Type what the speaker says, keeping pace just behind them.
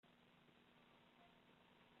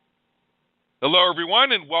Hello,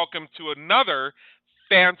 everyone, and welcome to another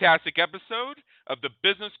fantastic episode of the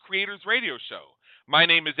Business Creators Radio Show. My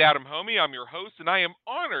name is Adam Homey. I'm your host, and I am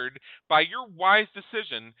honored by your wise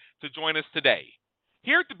decision to join us today.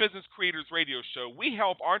 Here at the Business Creators Radio Show, we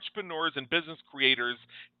help entrepreneurs and business creators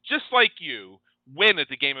just like you win at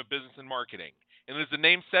the game of business and marketing. And as the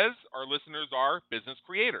name says, our listeners are business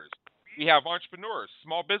creators. We have entrepreneurs,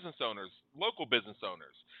 small business owners, local business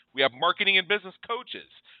owners. We have marketing and business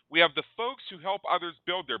coaches. We have the folks who help others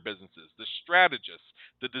build their businesses, the strategists,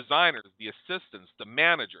 the designers, the assistants, the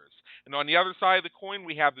managers. And on the other side of the coin,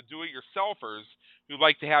 we have the do it yourselfers who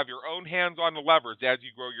like to have your own hands on the levers as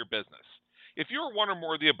you grow your business. If you're one or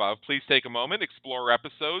more of the above, please take a moment, explore our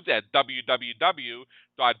episodes at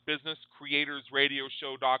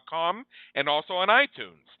www.businesscreatorsradioshow.com and also on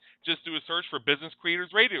iTunes. Just do a search for Business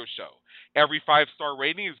Creators Radio Show. Every five-star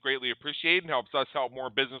rating is greatly appreciated and helps us help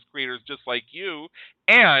more business creators just like you.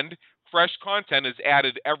 And fresh content is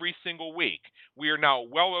added every single week. We are now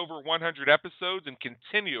well over 100 episodes and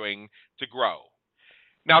continuing to grow.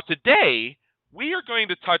 Now, today, we are going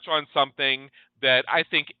to touch on something that I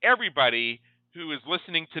think everybody who is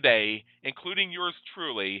listening today, including yours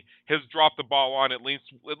truly, has dropped the ball on at least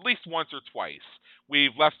once or twice.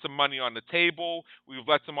 We've left some money on the table, we've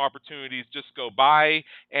let some opportunities just go by,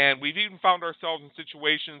 and we've even found ourselves in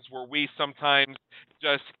situations where we sometimes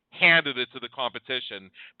just handed it to the competition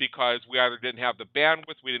because we either didn't have the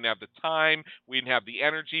bandwidth, we didn't have the time, we didn't have the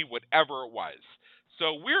energy, whatever it was.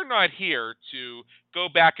 So we're not here to go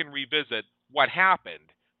back and revisit what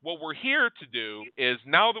happened. What we're here to do is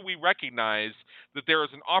now that we recognize that there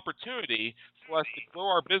is an opportunity for us to grow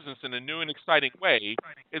our business in a new and exciting way,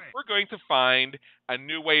 is we're going to find a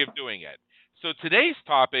new way of doing it. So today's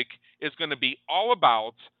topic is going to be all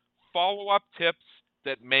about follow-up tips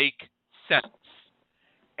that make sense.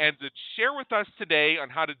 And to share with us today on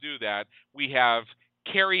how to do that, we have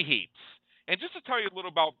Carrie Heaps. And just to tell you a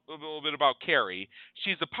little bit about Carrie,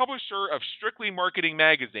 she's the publisher of Strictly Marketing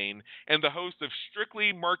Magazine and the host of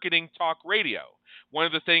Strictly Marketing Talk Radio. One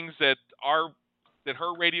of the things that her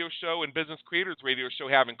radio show and Business Creators Radio Show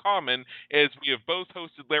have in common is we have both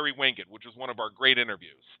hosted Larry Winget, which was one of our great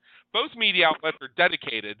interviews. Both media outlets are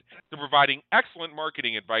dedicated to providing excellent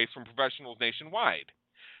marketing advice from professionals nationwide.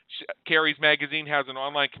 Carrie's magazine has an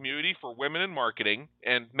online community for women in marketing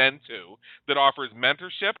and men too that offers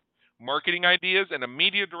mentorship, marketing ideas, and a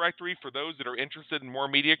media directory for those that are interested in more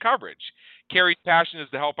media coverage. Carrie's passion is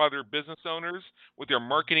to help other business owners with their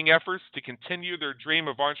marketing efforts to continue their dream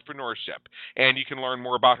of entrepreneurship. And you can learn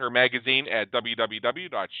more about her magazine at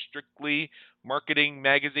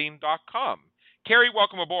www.strictlymarketingmagazine.com. Carrie,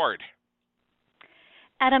 welcome aboard.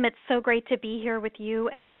 Adam, it's so great to be here with you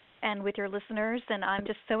and with your listeners, and I'm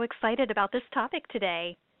just so excited about this topic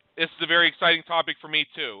today. This is a very exciting topic for me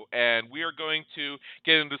too, and we are going to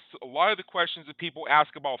get into a lot of the questions that people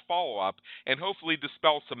ask about follow-up, and hopefully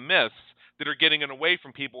dispel some myths that are getting in the way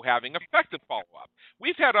from people having effective follow-up.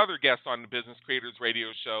 We've had other guests on the Business Creators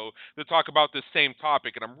Radio Show that talk about this same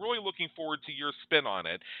topic, and I'm really looking forward to your spin on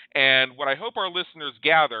it. And what I hope our listeners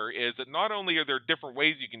gather is that not only are there different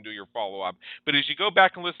ways you can do your follow-up, but as you go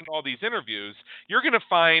back and listen to all these interviews, you're going to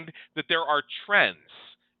find that there are trends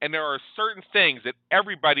and there are certain things that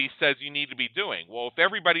everybody says you need to be doing. Well, if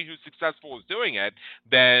everybody who's successful is doing it,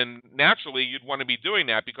 then naturally you'd want to be doing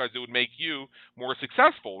that because it would make you more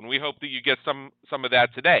successful. And we hope that you get some of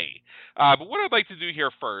that today. But what I'd like to do here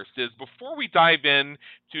first is before we dive in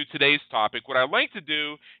to today's topic, what I'd like to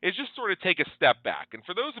do is just sort of take a step back. And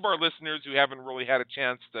for those of our listeners who haven't really had a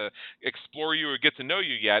chance to explore you or get to know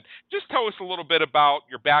you yet, just tell us a little bit about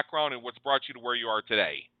your background and what's brought you to where you are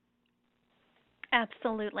today.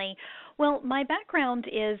 Absolutely. Well, my background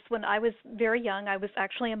is when I was very young, I was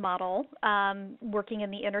actually a model working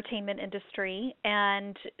in the entertainment industry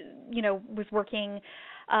and, was working,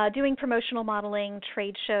 doing promotional modeling,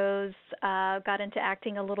 trade shows, got into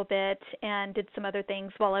acting a little bit and did some other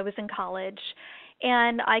things while I was in college.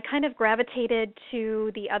 And I kind of gravitated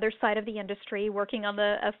to the other side of the industry, working on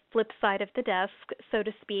the flip side of the desk, so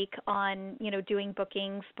to speak, on, doing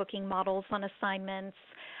bookings, booking models on assignments,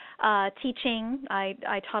 teaching.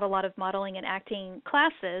 I taught a lot of modeling and acting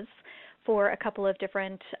classes for a couple of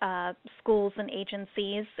different schools and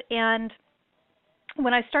agencies. And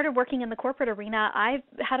when I started working in the corporate arena, I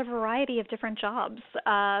had a variety of different jobs.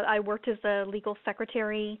 I worked as a legal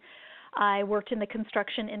secretary. I worked in the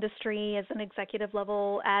construction industry as an executive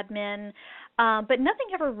level admin, but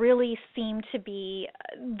nothing ever really seemed to be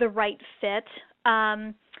the right fit.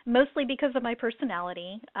 mostly because of my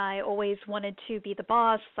personality. I always wanted to be the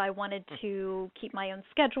boss. I wanted to keep my own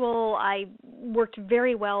schedule. I worked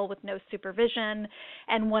very well with no supervision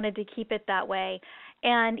and wanted to keep it that way.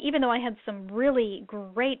 And even though I had some really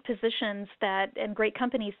great positions and great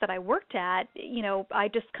companies that I worked at, I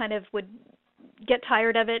just kind of would get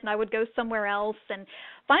tired of it and I would go somewhere else. And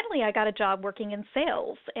finally I got a job working in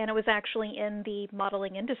sales, and it was actually in the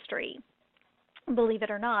modeling industry, believe it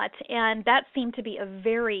or not. And that seemed to be a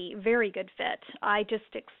very, very good fit. I just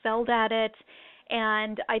excelled at it.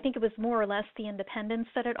 And I think it was more or less the independence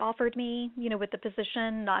that it offered me, with the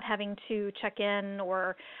position, not having to check in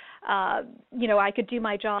or, I could do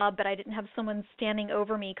my job, but I didn't have someone standing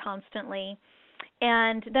over me constantly.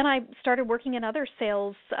 And then I started working in other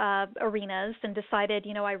sales arenas and decided,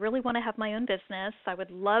 I really want to have my own business. I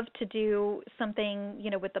would love to do something,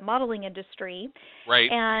 with the modeling industry. Right.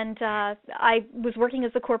 And I was working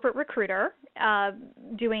as a corporate recruiter,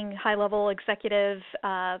 doing high-level executive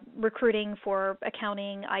recruiting for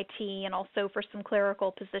accounting, IT, and also for some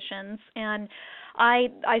clerical positions. And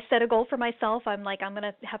I set a goal for myself. I'm going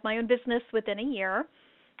to have my own business within a year.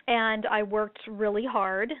 And I worked really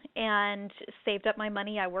hard and saved up my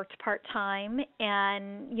money. I worked part-time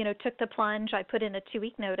and, took the plunge. I put in a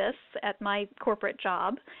 2-week notice at my corporate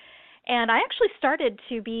job. And I actually started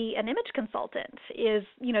to be an image consultant,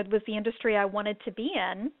 was the industry I wanted to be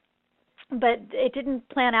in. But it didn't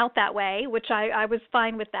plan out that way, which I was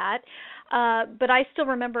fine with that. But I still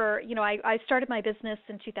remember, I started my business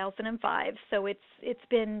in 2005, so it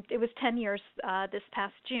was 10 years this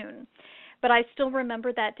past June. But I still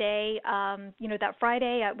remember that day, that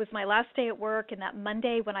Friday, it was my last day at work, and that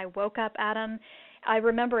Monday when I woke up, Adam, I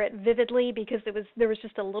remember it vividly because there was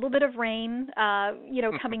just a little bit of rain,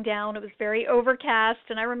 coming down. It was very overcast,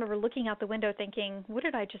 and I remember looking out the window thinking, what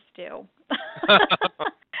did I just do?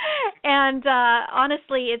 And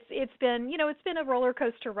honestly, it's been a roller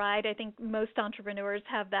coaster ride. I think most entrepreneurs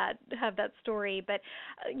have that story, but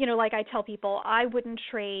like I tell people, I wouldn't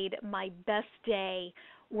trade my best day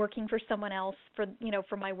working for someone else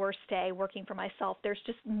for my worst day working for myself. There's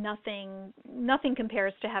just nothing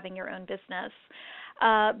compares to having your own business.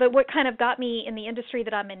 But what kind of got me in the industry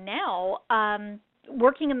that I'm in now,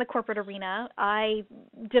 working in the corporate arena, I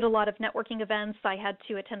did a lot of networking events. I had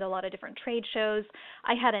to attend a lot of different trade shows.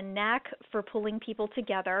 I had a knack for pulling people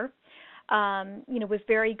together. Was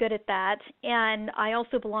very good at that. And I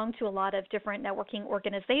also belonged to a lot of different networking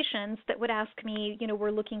organizations that would ask me,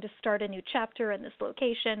 we're looking to start a new chapter in this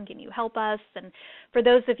location. Can you help us? And for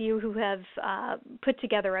those of you who have put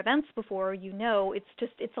together events before,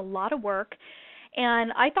 it's a lot of work.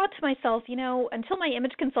 And I thought to myself, until my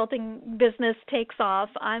image consulting business takes off,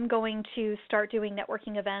 I'm going to start doing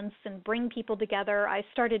networking events and bring people together. I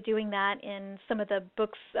started doing that in some of the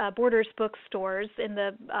Borders bookstores in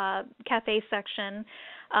the cafe section,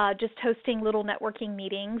 just hosting little networking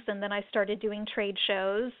meetings. And then I started doing trade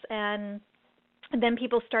shows. And then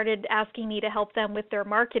people started asking me to help them with their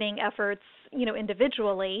marketing efforts,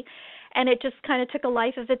 individually. And it just kind of took a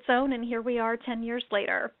life of its own, and here we are 10 years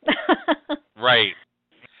later. Right.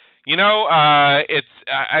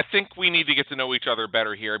 I think we need to get to know each other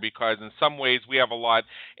better here because in some ways we have a lot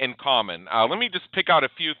in common. Let me just pick out a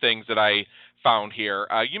few things that I found here.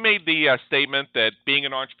 You made the statement that being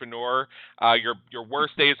an entrepreneur, your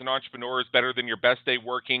worst day as an entrepreneur is better than your best day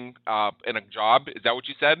working in a job. Is that what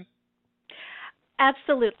you said?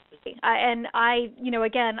 Absolutely. And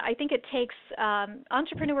again, I think it takes,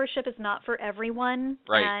 entrepreneurship is not for everyone.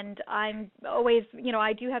 Right. And I'm always,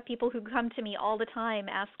 I do have people who come to me all the time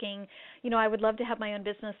asking, I would love to have my own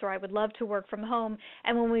business or I would love to work from home.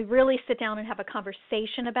 And when we really sit down and have a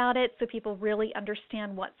conversation about it so people really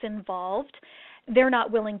understand what's involved, they're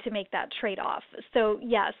not willing to make that trade-off. So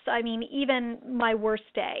yes, even my worst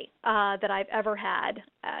day that I've ever had,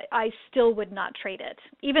 I still would not trade it.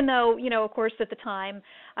 Even though, of course, at the time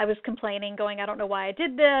I was complaining, going, I don't know why I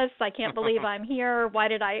did this. I can't believe I'm here. Why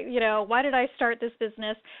did I start this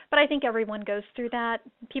business? But I think everyone goes through that.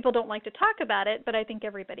 People don't like to talk about it, but I think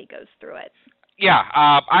everybody goes through it. Yeah,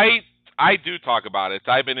 I do talk about it.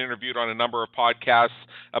 I've been interviewed on a number of podcasts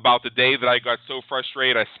about the day that I got so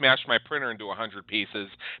frustrated I smashed my printer into 100 pieces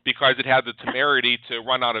because it had the temerity to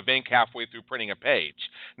run out of ink halfway through printing a page.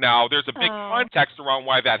 Now, there's a big context around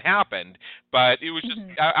why that happened, but it was just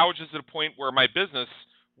I was just at a point where my business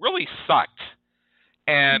really sucked.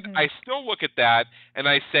 And I still look at that and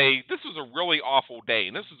I say, this was a really awful day,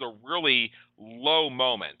 and this was a really low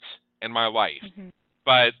moment in my life.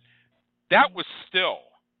 But that was still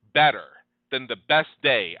better than the best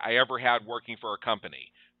day I ever had working for a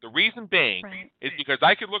company The reason being Right. is because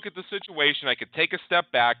I could look at the situation, I could take a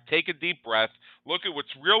step back, take a deep breath, look at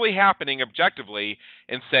what's really happening objectively,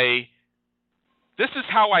 and say, this is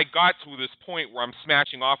how I got to this point where I'm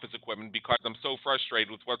smashing office equipment because I'm so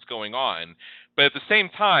frustrated with what's going on. But at the same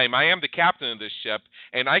time, I am the captain of this ship,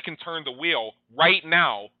 and I can turn the wheel right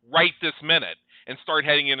now, right this minute, and start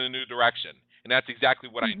heading in a new direction. And that's exactly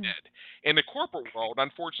what I Mhm. did. In the corporate world,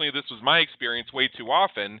 unfortunately, this was my experience way too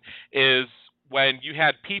often, is when you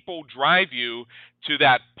had people drive you to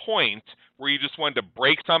that point where you just wanted to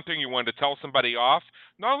break something, you wanted to tell somebody off.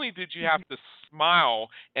 Not only did you have Mhm. to smile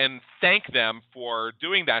and thank them for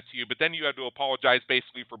doing that to you, but then you had to apologize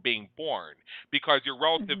basically for being born because your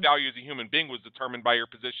relative Mhm. value as a human being was determined by your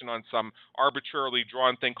position on some arbitrarily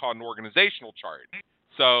drawn thing called an organizational chart.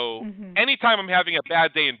 So Mhm. anytime I'm having a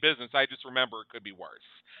bad day in business, I just remember it could be worse.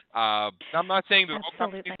 I'm not saying that all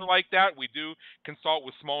companies are Absolutely. like that. We do consult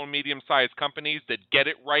with small and medium-sized companies that get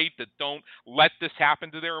it right, that don't let this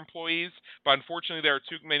happen to their employees. But unfortunately, there are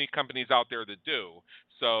too many companies out there that do.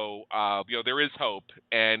 So, there is hope.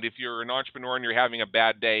 And if you're an entrepreneur and you're having a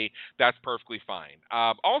bad day, that's perfectly fine.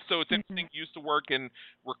 Also, it's Mhm. interesting. You used to work in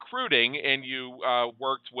recruiting, and you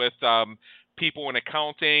worked with people in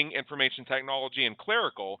accounting, information technology, and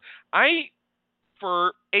clerical. I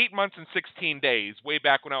for 8 months and 16 days, way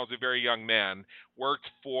back when I was a very young man, worked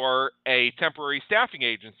for a temporary staffing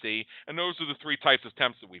agency, and those are the three types of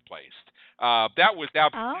temps that we placed. That was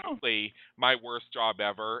Oh. absolutely my worst job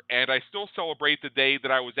ever, and I still celebrate the day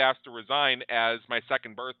that I was asked to resign as my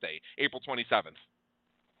second birthday, April 27th.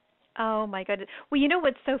 Oh my goodness. Well, you know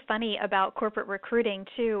what's so funny about corporate recruiting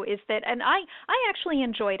too is that, and I actually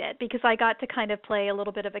enjoyed it because I got to kind of play a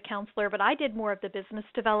little bit of a counselor, but I did more of the business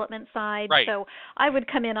development side. Right. So I would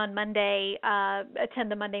come in on Monday, attend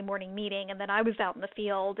the Monday morning meeting, and then I was out in the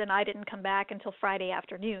field, and I didn't come back until Friday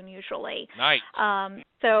afternoon usually. Nice.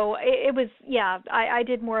 So it was, yeah, I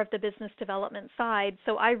did more of the business development side,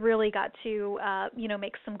 so I really got to,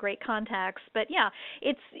 make some great contacts. But yeah,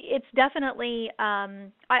 it's definitely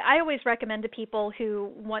I always recommend to people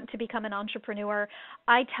who want to become an entrepreneur,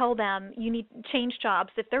 I tell them you need to change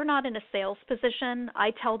jobs. If they're not in a sales position,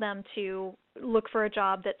 I tell them to look for a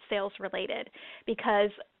job that's sales related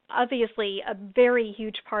because obviously a very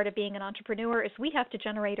huge part of being an entrepreneur is we have to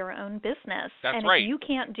generate our own business. That's And if right. you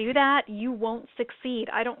can't do that, you won't succeed.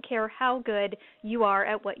 I don't care how good you are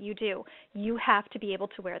at what you do. You have to be able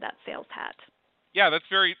to wear that sales hat. Yeah, that's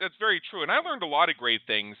very true. And I learned a lot of great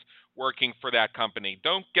things working for that company.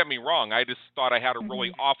 Don't get me wrong, I just thought I had a really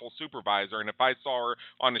Mhm. awful supervisor, and if I saw her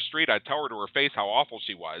on the street, I'd tell her to her face how awful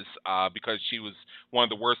she was, because she was one of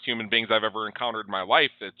the worst human beings I've ever encountered in my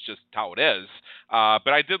life. It's just how it is.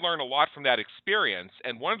 But I did learn a lot from that experience,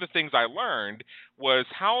 and one of the things I learned was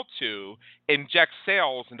how to inject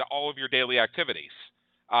sales into all of your daily activities.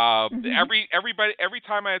 Mhm. Every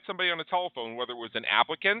time I had somebody on the telephone, whether it was an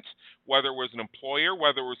applicant, whether it was an employer,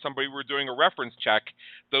 whether it was somebody we were doing a reference check,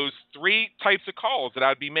 those three types of calls that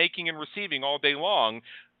I'd be making and receiving all day long,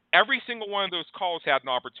 every single one of those calls had an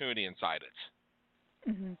opportunity inside it.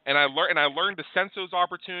 Mhm. And I learned to sense those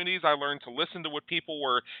opportunities. I learned to listen to what people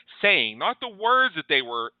were saying, not the words that they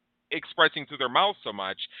were expressing through their mouths so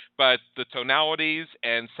much, but the tonalities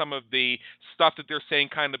and some of the stuff that they're saying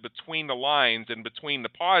kind of between the lines and between the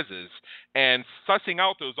pauses and sussing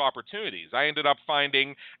out those opportunities. I ended up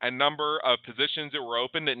finding a number of positions that were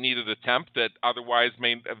open that needed a temp that otherwise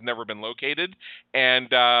may have never been located. And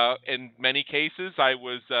in many cases, I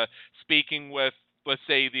was speaking with, let's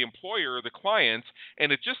say, the employer or the client,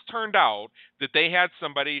 and it just turned out that they had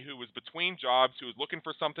somebody who was between jobs, who was looking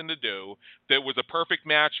for something to do, that was a perfect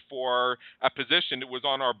match for a position that was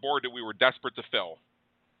on our board that we were desperate to fill.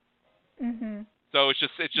 Mhm. So it's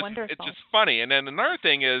just Wonderful. funny. And then another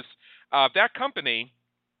thing is, that company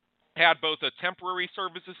had both a temporary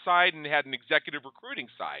services side and had an executive recruiting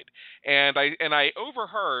side. And I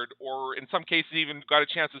overheard, or in some cases even got a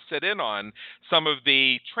chance to sit in on, some of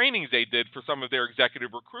the trainings they did for some of their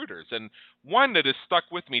executive recruiters. And one that has stuck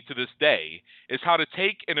with me to this day is how to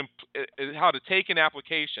take an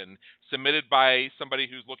application submitted by somebody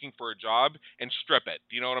who's looking for a job and strip it.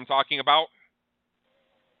 Do you know what I'm talking about?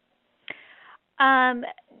 Um,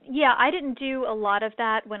 yeah, I didn't do a lot of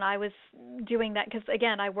that when I was doing that because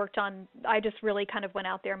again, I just really kind of went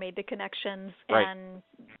out there, made the connections, Right. and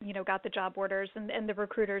got the job orders, and the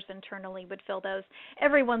recruiters internally would fill those.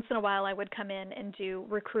 Every once in a while, I would come in and do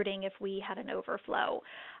recruiting if we had an overflow.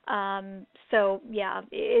 So yeah,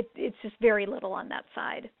 it's just very little on that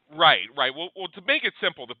side. Right, right. Well, to make it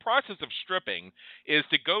simple, the process of stripping is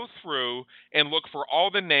to go through and look for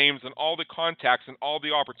all the names and all the contacts and all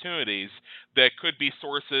the opportunities that could be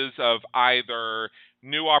sources of either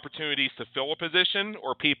new opportunities to fill a position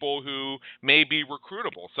or people who may be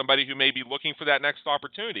recruitable, somebody who may be looking for that next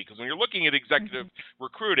opportunity. Because when you're looking at executive Mhm.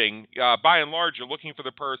 recruiting, by and large, you're looking for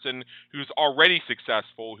the person who's already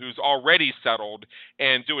successful, who's already settled,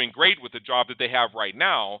 and doing great with the job that they have right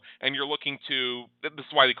now, and you're looking to, this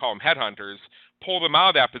is why they call them headhunters, pull them out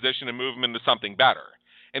of that position and move them into something better.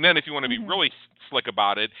 And then if you want to be Mhm. really slick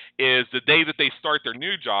about it, is the day that they start their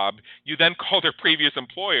new job, you then call their previous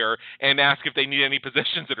employer and ask if they need any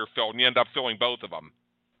positions that are filled, and you end up filling both of them.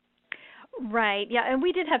 Right. Yeah, and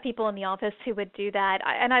we did have people in the office who would do that.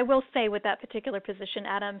 And I will say with that particular position,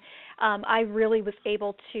 Adam, I really was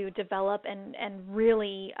able to develop and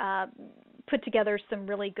really put together some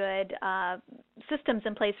really good systems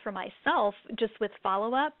in place for myself just with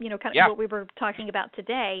follow up, kind of Yeah. what we were talking about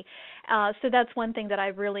today. So that's one thing that I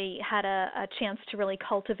really had a chance to really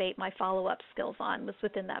cultivate my follow up skills on was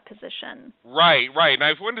within that position. Right, right. And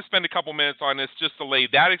I wanted to spend a couple minutes on this just to lay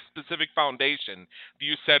that specific foundation that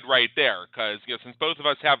you said right there, because since both of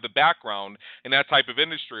us have the background in that type of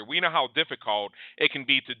industry, we know how difficult it can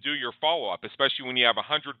be to do your follow up, especially when you have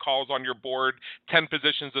 100 calls on your board, 10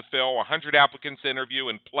 positions to fill, 100 applicants to interview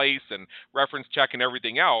and place, and reference check and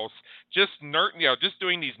everything else. Just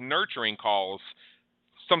doing these nurturing calls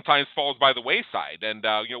sometimes falls by the wayside. And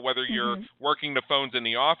whether you're Mhm. working the phones in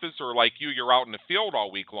the office or like you're out in the field all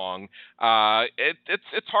week long,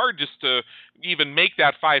 it's hard just to even make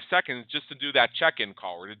that 5 seconds just to do that check-in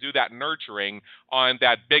call or to do that nurturing on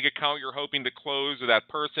that big account you're hoping to close or that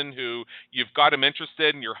person who you've got them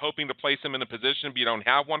interested and you're hoping to place them in a position but you don't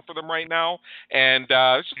have one for them right now. And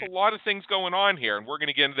there's just a lot of things going on here, and we're going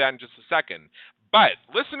to get into that in just a second. But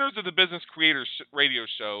listeners of the Business Creators Radio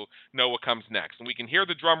Show know what comes next. And we can hear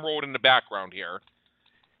the drum roll in the background here.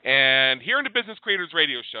 And here in the Business Creators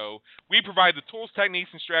Radio Show, we provide the tools,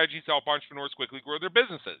 techniques, and strategies to help entrepreneurs quickly grow their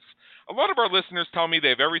businesses. A lot of our listeners tell me they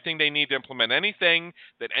have everything they need to implement anything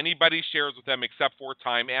that anybody shares with them except for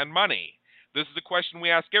time and money. This is a question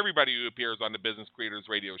we ask everybody who appears on the Business Creators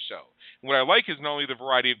Radio Show. And what I like is not only the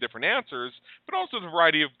variety of different answers, but also the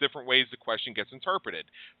variety of different ways the question gets interpreted.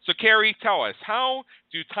 So, Carrie, tell us, how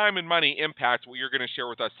do time and money impact what you're going to share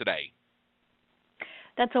with us today?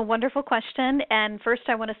 That's a wonderful question. And first,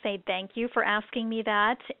 I want to say thank you for asking me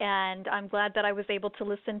that. And I'm glad that I was able to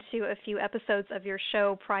listen to a few episodes of your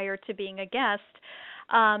show prior to being a guest,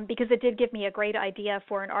 because it did give me a great idea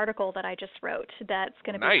for an article that I just wrote that's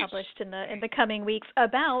going to be Nice. published in the coming weeks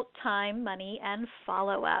about time, money, and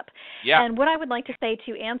follow up. Yeah. And what I would like to say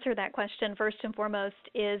to answer that question first and foremost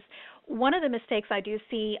is one of the mistakes I do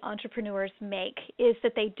see entrepreneurs make is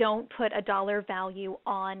that they don't put a dollar value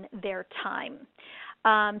on their time.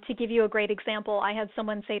 To give you a great example, I had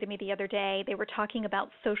someone say to me the other day, they were talking about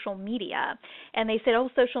social media, and they said, oh,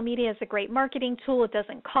 social media is a great marketing tool. It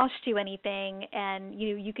doesn't cost you anything, and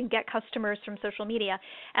you can get customers from social media.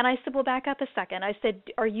 And I said, well, back up a second. I said,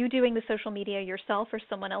 are you doing the social media yourself or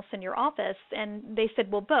someone else in your office? And they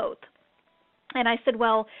said, well, both. And I said,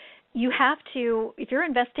 well, you have to, if you're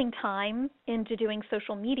investing time into doing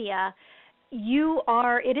social media,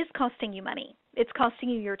 it is costing you money. It's costing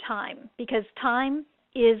you your time because time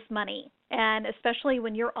is money. And especially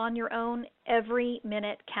when you're on your own, every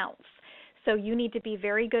minute counts. So you need to be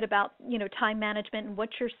very good about, time management and what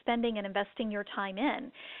you're spending and investing your time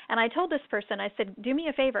in. And I told this person, I said, do me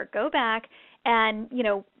a favor, go back and,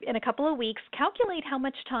 in a couple of weeks, calculate how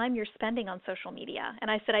much time you're spending on social media. And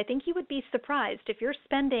I said, I think you would be surprised if you're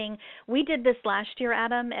spending, we did this last year,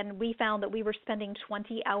 Adam, and we found that we were spending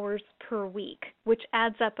 20 hours per week, which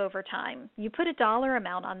adds up over time. You put a dollar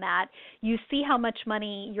amount on that, you see how much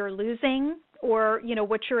money you're losing or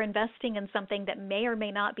what you're investing in something that may or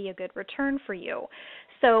may not be a good return for you.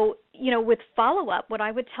 So, with follow-up, what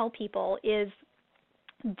I would tell people is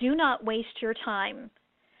do not waste your time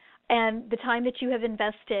and the time that you have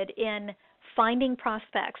invested in finding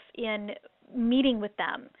prospects, in meeting with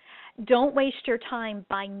them. Don't waste your time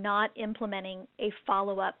by not implementing a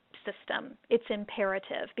follow-up system. It's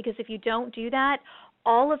imperative because if you don't do that,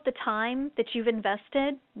 all of the time that you've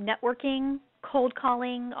invested networking, cold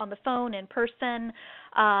calling on the phone, in person,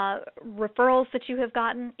 referrals that you have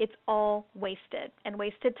gotten, it's all wasted. And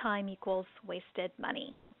wasted time equals wasted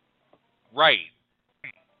money. Right.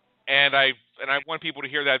 And I want people to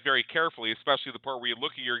hear that very carefully, especially the part where you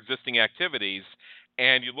look at your existing activities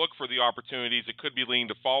and you look for the opportunities. It could be leading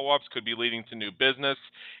to follow-ups, could be leading to new business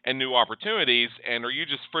and new opportunities, and are you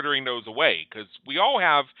just frittering those away? Because we all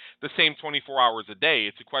have the same 24 hours a day.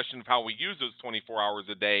 It's a question of how we use those 24 hours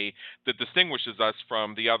a day that distinguishes us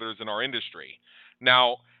from the others in our industry.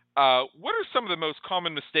 Now, what are some of the most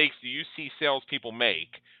common mistakes that you see salespeople make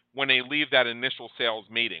when they leave that initial sales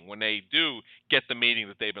meeting, when they do get the meeting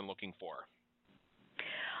that they've been looking for?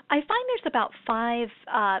 I find there's about five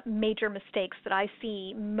major mistakes that I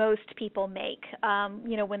see most people make.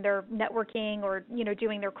 When they're networking or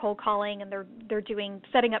doing their cold calling, and they're doing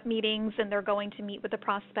setting up meetings, and they're going to meet with a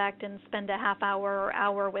prospect and spend a half hour or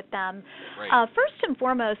hour with them. Right. First and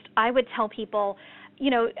foremost, I would tell people,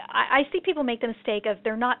 I see people make the mistake of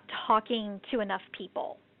they're not talking to enough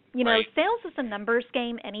people. Right. Sales is a numbers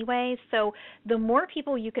game anyway, so the more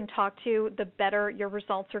people you can talk to, the better your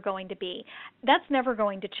results are going to be. That's never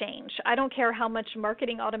going to change. I don't care how much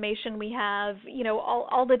marketing automation we have,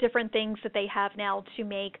 all the different things that they have now to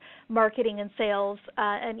make marketing and sales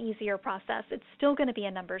an easier process. It's still going to be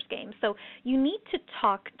a numbers game. So you need to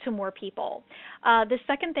talk to more people. The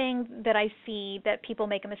second thing that I see that people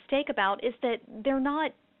make a mistake about is that they're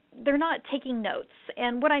not taking notes.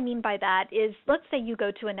 And what I mean by that is, let's say you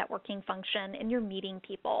go to a networking function and you're meeting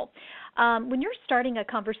people. When you're starting a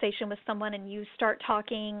conversation with someone and you start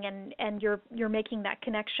talking and you're making that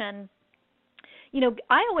connection,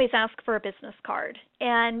 I always ask for a business card.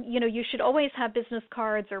 And, you should always have business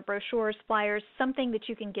cards or brochures, flyers, something that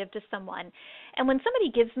you can give to someone. And when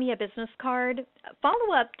somebody gives me a business card,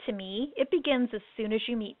 follow up to me. It begins as soon as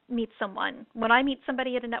you meet someone. When I meet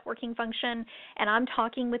somebody at a networking function and I'm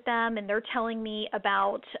talking with them and they're telling me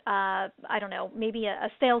about, maybe a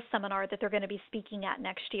sales seminar that they're going to be speaking at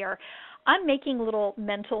next year, I'm making little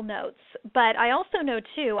mental notes. But I also know,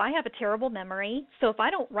 too, I have a terrible memory. So if I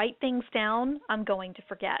don't write things down, I'm going to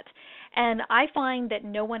forget. And I find that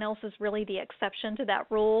no one else is really the exception to that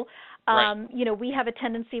rule. Right. We have a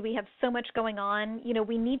tendency, we have so much going on,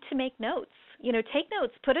 we need to make notes. Take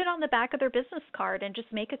notes, put it on the back of their business card and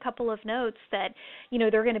just make a couple of notes that,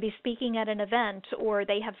 they're going to be speaking at an event or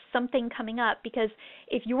they have something coming up. Because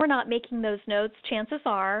if you're not making those notes, chances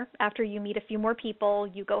are after you meet a few more people,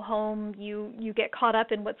 you go home, you get caught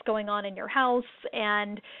up in what's going on in your house,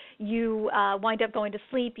 and you wind up going to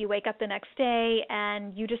sleep, you wake up the next day,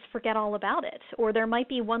 and you just forget all about it. Or there might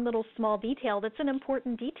be one little small detail that's an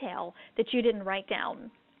important detail that you didn't write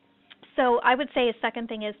down. So I would say a second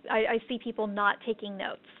thing is I see people not taking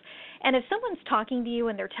notes. And if someone's talking to you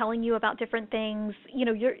and they're telling you about different things,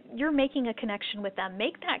 you're making a connection with them.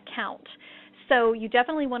 Make that count. So you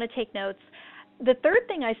definitely want to take notes. The third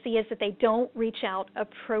thing I see is that they don't reach out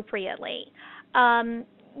appropriately.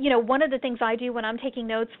 One of the things I do when I'm taking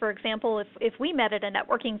notes, for example, if we met at a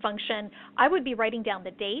networking function, I would be writing down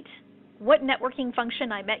the date, what networking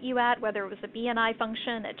function I met you at, whether it was a BNI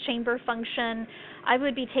function, a chamber function. I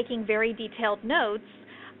would be taking very detailed notes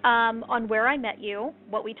on where I met you,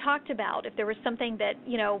 what we talked about, if there was something that,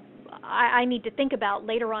 I need to think about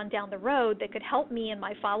later on down the road that could help me in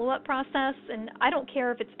my follow-up process. And I don't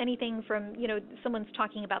care if it's anything from, someone's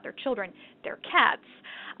talking about their children, their cats,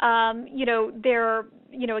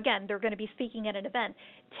 they're going to be speaking at an event.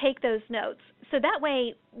 Take those notes. So that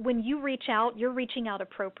way, when you reach out, you're reaching out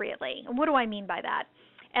appropriately. And what do I mean by that?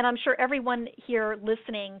 And I'm sure everyone here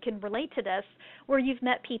listening can relate to this, where you've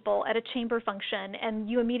met people at a chamber function and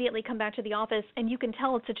you immediately come back to the office and you can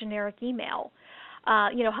tell it's a generic email.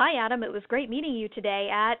 Hi, Adam, it was great meeting you today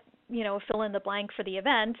at, fill in the blank for the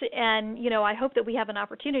event. And, I hope that we have an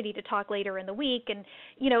opportunity to talk later in the week. And,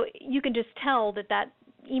 you can just tell that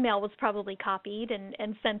email was probably copied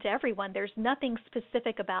and sent to everyone. There's nothing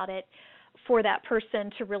specific about it for that person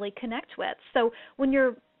to really connect with. So when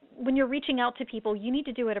you're reaching out to people, you need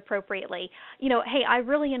to do it appropriately. Hey, I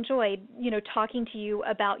really enjoyed, talking to you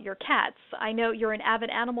about your cats. I know you're an avid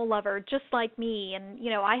animal lover just like me, and,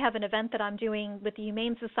 I have an event that I'm doing with the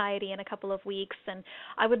Humane Society in a couple of weeks, and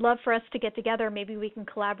I would love for us to get together. Maybe we can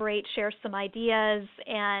collaborate, share some ideas,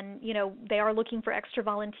 and, they are looking for extra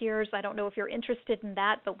volunteers. I don't know if you're interested in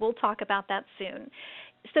that, but we'll talk about that soon.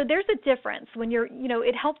 So there's a difference when you're,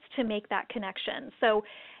 it helps to make that connection.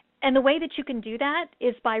 And the way that you can do that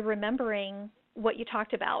is by remembering what you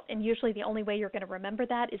talked about. And usually the only way you're going to remember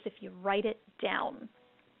that is if you write it down.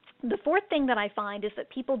 The fourth thing that I find is that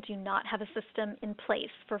people do not have a system in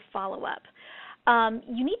place for follow-up.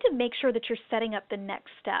 You need to make sure that you're setting up the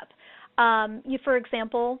next step. For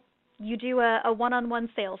example, you do a one-on-one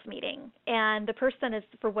sales meeting, and the person is,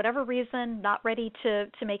 for whatever reason, not ready to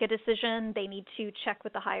make a decision. They need to check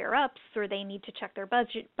with the higher ups, or they need to check their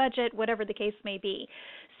budget, whatever the case may be.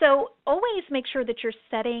 So always make sure that you're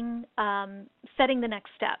setting the next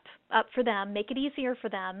step up for them, make it easier for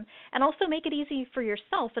them, and also make it easy for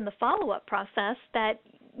yourself in the follow-up process, that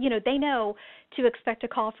they know to expect a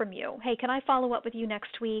call from you. Hey, can I follow up with you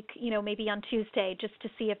next week, maybe on Tuesday, just to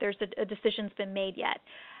see if there's a decision's been made yet?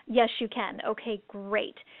 Yes, you can. Okay,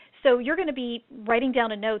 great. So you're going to be writing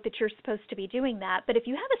down a note that you're supposed to be doing that. But if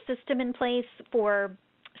you have a system in place for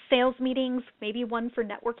sales meetings, maybe one for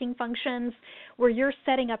networking functions, where you're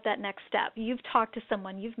setting up that next step. You've talked to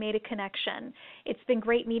someone, you've made a connection. It's been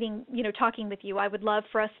great talking with you. I would love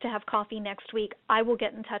for us to have coffee next week. I will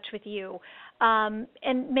get in touch with you. And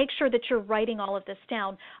make sure that you're writing all of this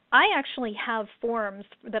down. I actually have forms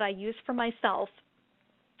that I use for myself,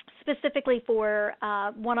 specifically for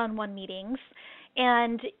one-on-one meetings.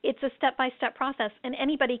 And it's a step-by-step process, and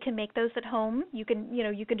anybody can make those at home. You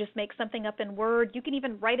can just make something up in Word. You can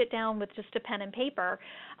even write it down with just a pen and paper.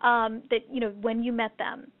 When you met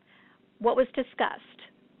them, what was discussed?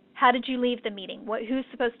 How did you leave the meeting? Who's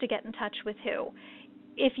supposed to get in touch with who?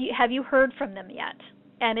 Have you heard from them yet?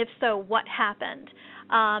 And if so, what happened?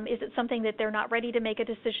 Is it something that they're not ready to make a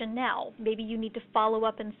decision now? Maybe you need to follow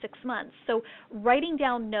up in 6 months. So writing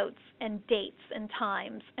down notes and dates and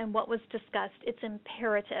times and what was discussed, it's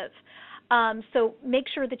imperative. So make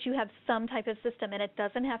sure that you have some type of system, and it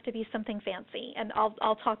doesn't have to be something fancy. And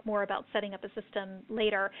I'll talk more about setting up a system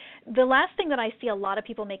later. The last thing that I see a lot of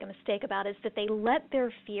people make a mistake about is that they let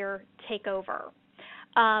their fear take over.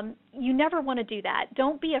 You never want to do that.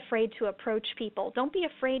 Don't be afraid to approach people. Don't be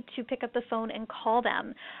afraid to pick up the phone and call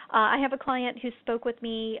them. I have a client who spoke with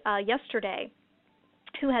me yesterday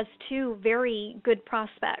who has 2 very good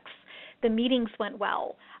prospects. The meetings went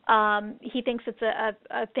well. He thinks it's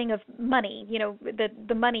a thing of money.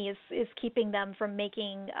 The money is keeping them from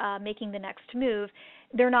making the next move.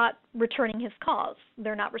 They're not returning his calls.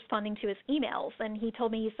 They're not responding to his emails. And he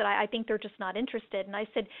told me, he said, I think they're just not interested. And I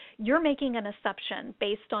said, you're making an assumption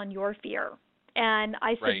based on your fear. And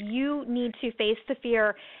I said, Right. You need to face the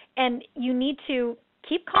fear, and you need to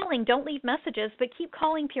keep calling. Don't leave messages, but keep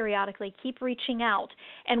calling periodically. Keep reaching out.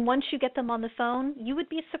 And once you get them on the phone, you would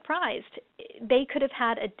be surprised. They could have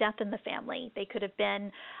had a death in the family. They could have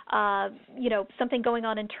been, something going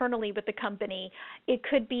on internally with the company. It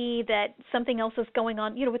could be that something else is going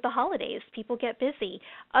on, with the holidays. People get busy.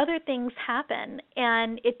 Other things happen,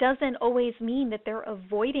 and it doesn't always mean that they're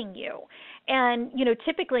avoiding you. And,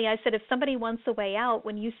 typically I said if somebody wants a way out,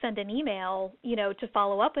 when you send an email, to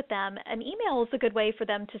follow up with them, an email is a good way for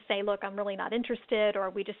them to say, look, I'm really not interested, or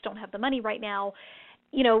we just don't have the money right now,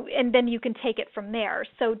 and then you can take it from there.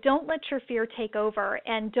 So don't let your fear take over,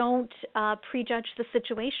 and don't prejudge the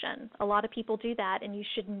situation. A lot of people do that, and you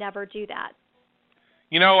should never do that.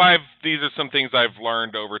 These are some things I've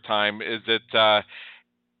learned over time, is that,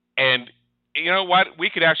 and you know what? We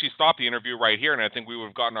could actually stop the interview right here, and I think we would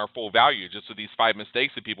have gotten our full value just with these 5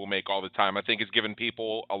 mistakes that people make all the time. I think it's given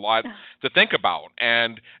people a lot to think about,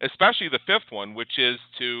 and especially the 5th one, which is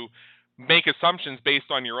to make assumptions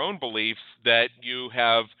based on your own beliefs that you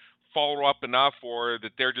have followed up enough, or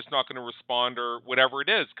that they're just not going to respond, or whatever it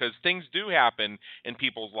is, because things do happen in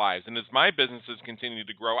people's lives. And as my businesses continue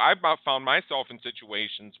to grow, I've found myself in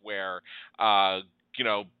situations where,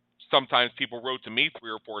 sometimes people wrote to me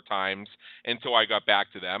 3 or 4 times until I got back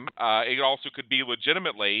to them. It also could be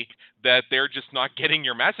legitimately that they're just not getting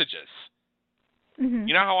your messages. Mm-hmm.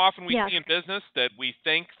 You know how often we Yes. see in business that we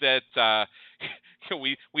think that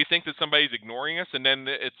we think that somebody's ignoring us, and then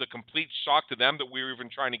it's a complete shock to them that we were even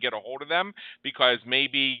trying to get a hold of them, because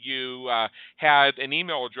maybe you had an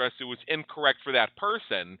email address that was incorrect for that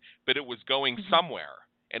person, but it was going Mm-hmm. somewhere,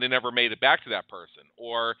 and it never made it back to that person.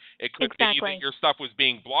 Or it could be Exactly. that your stuff was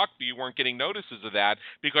being blocked, but you weren't getting notices of that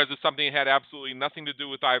because it's something that had absolutely nothing to do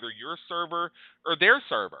with either your server or their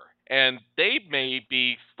server. And they may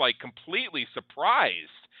be completely surprised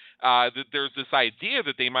that there's this idea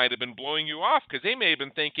that they might have been blowing you off, because they may have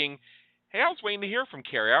been thinking, hey, I was waiting to hear from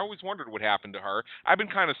Carrie. I always wondered what happened to her. I've been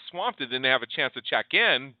kind of swamped and didn't have a chance to check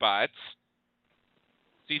in, but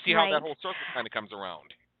so you see how that Right. whole circle kind of comes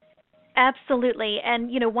around. Absolutely.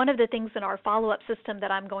 And, one of the things in our follow-up system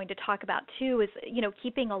that I'm going to talk about too is,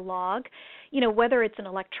 keeping a log, whether it's an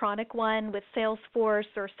electronic one with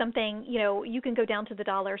Salesforce or something, you can go down to the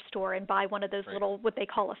dollar store and buy one of those Right. little, what they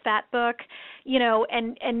call a fat book,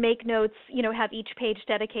 and make notes, have each page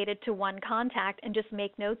dedicated to one contact and just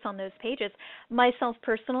make notes on those pages. Myself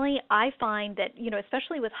personally, I find that,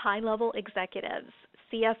 especially with high-level executives,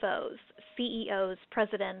 CFOs, CEOs,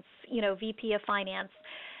 presidents, VP of finance,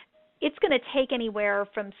 it's going to take anywhere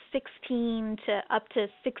from 16 to up to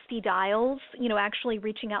 60 dials, actually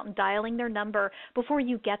reaching out and dialing their number before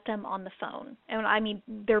you get them on the phone. And I mean,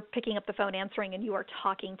 they're picking up the phone, answering, and you are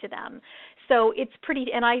talking to them. So it's pretty,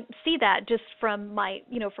 and I see that just from my,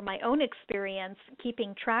 from my own experience,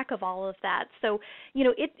 keeping track of all of that. So,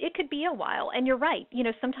 it could be a while. And you're right.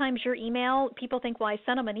 Sometimes your email, people think, well, I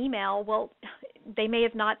sent them an email. Well, they may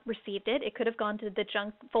have not received it. It could have gone to the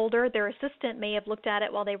junk folder. Their assistant may have looked at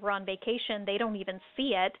it while they were on vacation. They don't even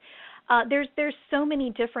see it. There's so many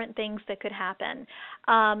different things that could happen.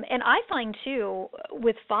 And I find, too,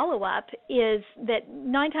 with follow-up is that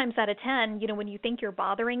 9 times out of 10, when you think you're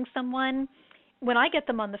bothering someone, when I get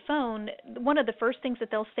them on the phone, one of the first things that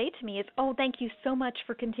they'll say to me is, oh, thank you so much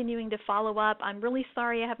for continuing to follow up. I'm really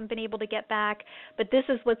sorry I haven't been able to get back, but this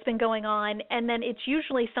is what's been going on. And then it's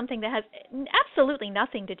usually something that has absolutely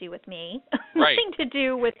nothing to do with me, Right. nothing to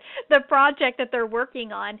do with the project that they're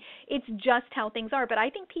working on. It's just how things are. But I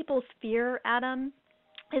think people's fear, Adam,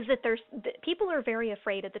 is that people are very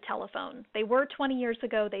afraid of the telephone. They were 20 years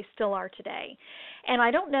ago. They still are today. And I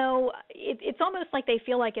don't know, it's almost like they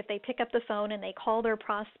feel like if they pick up the phone and they call their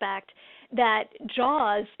prospect, that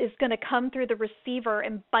Jaws is going to come through the receiver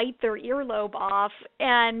and bite their earlobe off,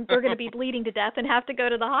 and they're going to be bleeding to death and have to go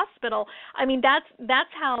to the hospital. I mean,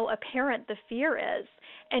 that's how apparent the fear is.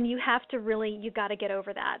 And you got to get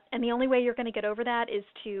over that. And the only way you're going to get over that is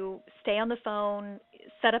to stay on the phone,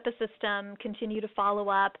 set up a system, continue to follow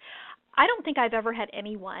up. I don't think I've ever had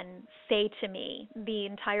anyone say to me the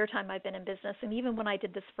entire time I've been in business, and even when I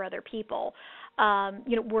did this for other people,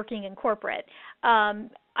 working in corporate,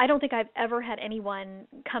 I don't think I've ever had anyone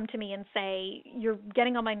come to me and say, you're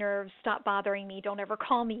getting on my nerves, stop bothering me, don't ever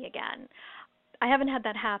call me again. I haven't had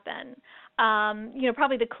that happen.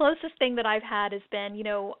 Probably the closest thing that I've had has been,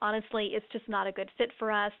 honestly, it's just not a good fit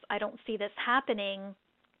for us. I don't see this happening,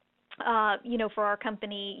 for our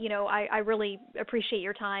company. I really appreciate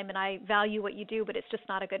your time and I value what you do, but it's just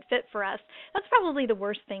not a good fit for us. That's probably the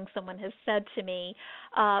worst thing someone has said to me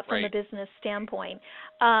from Right. a business standpoint.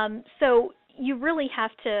 So you really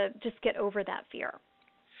have to just get over that fear.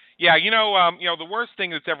 Yeah, the worst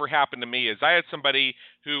thing that's ever happened to me is I had somebody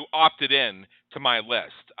who opted in to my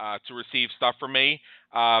list to receive stuff from me,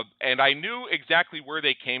 and I knew exactly where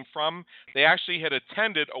they came from. They actually had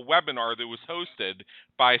attended a webinar that was hosted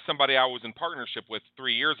by somebody I was in partnership with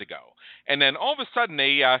 3 years ago, and then all of a sudden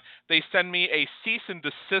they send me a cease and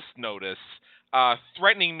desist notice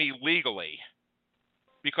threatening me legally,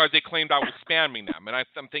 because they claimed I was spamming them, and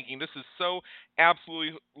I'm thinking this is so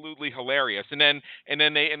absolutely hilarious. And then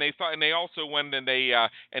they also went and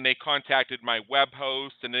they contacted my web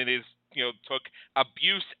host, and then they just, took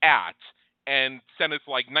abuse at and sent it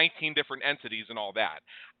to like 19 different entities and all that.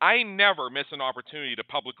 I never miss an opportunity to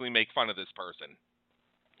publicly make fun of this person.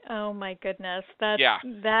 Oh my goodness, that's Yeah.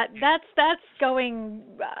 that's going.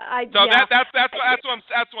 So Yeah. that's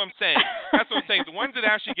what I'm saying. That's what I'm saying. The ones that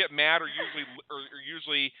actually get mad are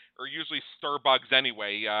usually stir bugs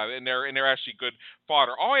anyway, and they're actually good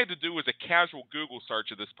fodder. All I had to do was a casual Google search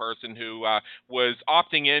of this person who was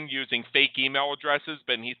opting in using fake email addresses,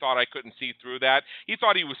 but he thought I couldn't see through that. He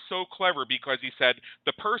thought he was so clever because he said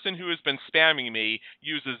the person who has been spamming me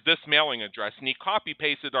uses this mailing address, and he copy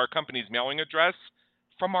pasted our company's mailing address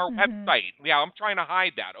from our website. Yeah, I'm trying to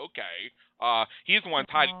hide that. Okay. He's the one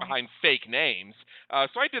hiding behind fake names.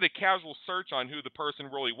 So I did a casual search on who the person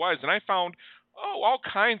really was, and I found all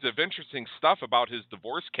kinds of interesting stuff about his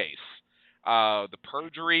divorce case. The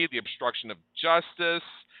perjury, the obstruction of justice,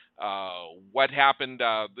 what happened.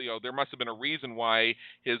 There must have been a reason why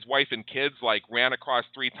his wife and kids ran across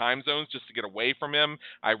 3 time zones just to get away from him.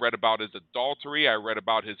 I read about his adultery. I read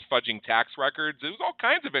about his fudging tax records. It was all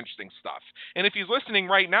kinds of interesting stuff. And if he's listening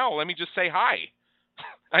right now, let me just say hi.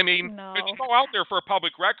 I mean, No. it's all out there for a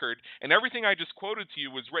public record, and everything I just quoted to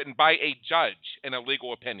you was written by a judge in a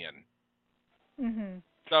legal opinion. Mhm.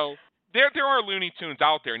 So there are Looney Tunes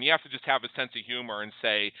out there, and you have to just have a sense of humor and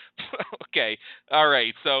say, okay, all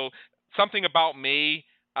right, so something about me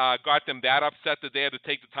got them that upset that they had to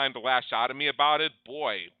take the time to lash out at me about it.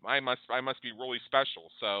 Boy, I must be really special.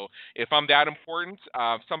 So if I'm that important,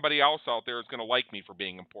 somebody else out there is going to like me for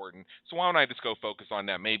being important. So why don't I just go focus on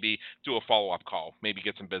that? Maybe do a follow-up call. Maybe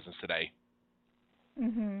get some business today.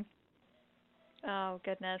 Mhm. Oh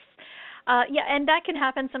goodness. Yeah, and that can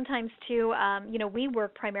happen sometimes too. We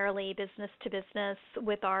work primarily business to business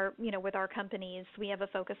with with our companies. We have a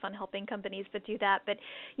focus on helping companies that do that, but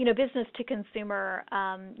business to consumer,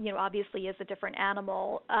 obviously is a different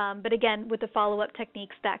animal. But again, with the follow-up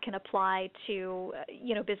techniques that can apply to,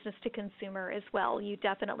 business to consumer as well. You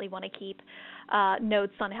definitely want to keep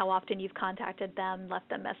notes on how often you've contacted them, left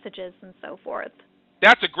them messages, and so forth.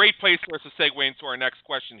 That's a great place for us to segue into our next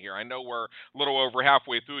question here. I know we're a little over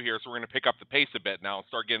halfway through here, so we're going to pick up the pace a bit now and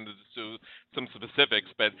start getting to some specifics.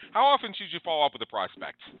 But how often should you follow up with a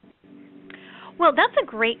prospect? Well, that's a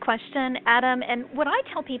great question, Adam. And what I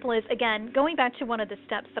tell people is, again, going back to one of the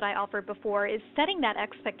steps that I offered before, is setting that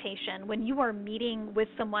expectation when you are meeting with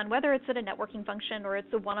someone, whether it's at a networking function or it's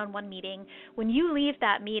a one-on-one meeting. When you leave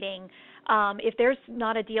that meeting, if there's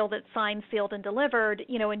not a deal that's signed, sealed, and delivered,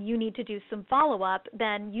 and you need to do some follow-up,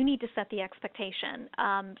 then you need to set the expectation.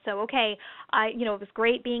 Okay, it was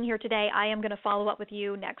great being here today. I am going to follow up with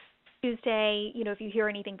you next Tuesday. If you hear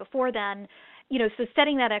anything before then, so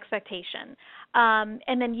setting that expectation.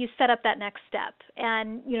 And then you set up that next step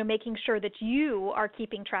and, making sure that you are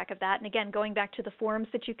keeping track of that. And again, going back to the forms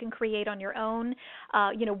that you can create on your own,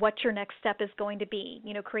 what your next step is going to be,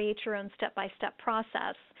 create your own step-by-step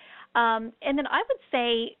process. And then I would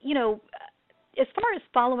say, as far as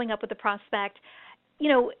following up with the prospect,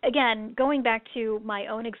 again, going back to my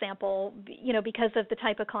own example, because of the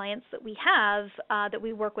type of clients that we have, that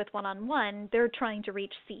we work with one-on-one, they're trying to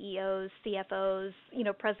reach CEOs, CFOs,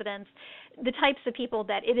 presidents, the types of people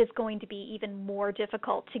that it is going to be even more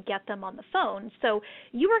difficult to get them on the phone. So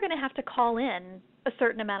you are going to have to call in a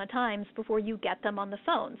certain amount of times before you get them on the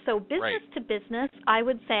phone. So business to business, I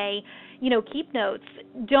would say, keep notes.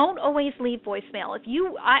 Don't always leave voicemail.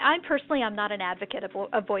 I personally, I'm not an advocate of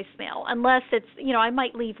voicemail unless it's, I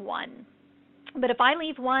might leave one. But if I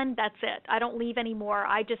leave one, that's it. I don't leave any more.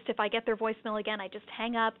 If I get their voicemail again, I just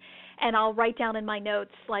hang up and I'll write down in my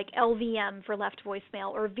notes like LVM for left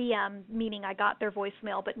voicemail, or VM meaning I got their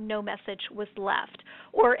voicemail but no message was left,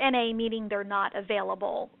 or NA meaning they're not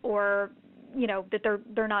available, or that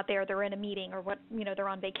they're not there, they're in a meeting, or they're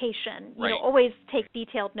on vacation. Always take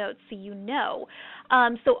detailed notes so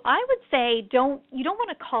So I would say you don't want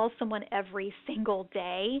to call someone every single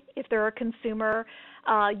day. If they're a consumer,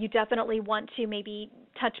 you definitely want to maybe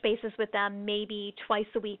touch bases with them maybe twice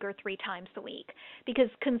a week or 3 times a week, because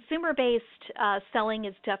consumer-based selling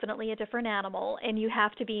is definitely a different animal, and you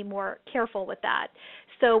have to be more careful with that.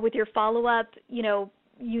 So with your follow-up,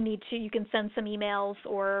 you can send some emails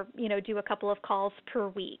or, do a couple of calls per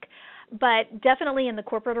week. But definitely in the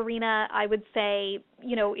corporate arena, I would say,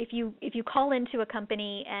 if you call into a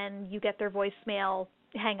company and you get their voicemail,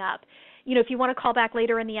 hang up. If you want to call back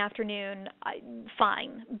later in the afternoon,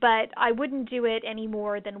 fine. But I wouldn't do it any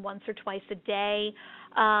more than once or twice a day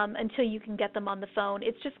until you can get them on the phone.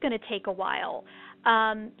 It's just going to take a while.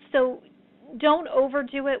 So don't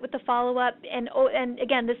overdo it with the follow-up. And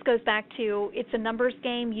again, this goes back to, it's a numbers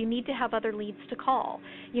game. You need to have other leads to call.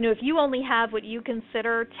 If you only have what you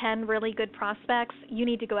consider 10 really good prospects, you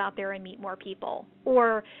need to go out there and meet more people.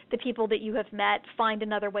 Or the people that you have met, find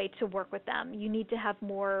another way to work with them. You need to have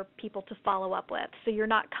more people to follow up with, so you're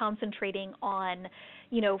not concentrating on,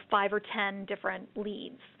 5 or 10 different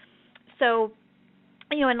leads. So,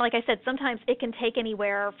 and like I said, sometimes it can take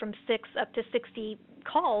anywhere from 6 up to 60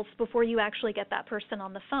 calls before you actually get that person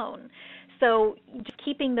on the phone. So just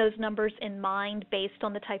keeping those numbers in mind based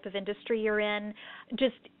on the type of industry you're in,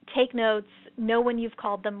 just take notes, know when you've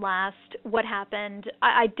called them last, what happened.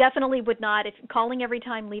 I definitely would not, if calling every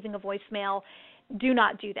time, leaving a voicemail, do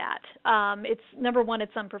not do that. It's number one,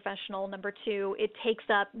 it's unprofessional. Number two, it takes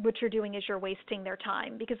up, what you're doing is you're wasting their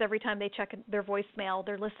time, because every time they check their voicemail,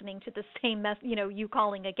 they're listening to the same you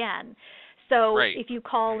calling again. So if you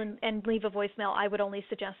call and leave a voicemail, I would only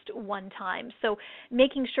suggest one time. So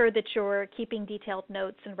making sure that you're keeping detailed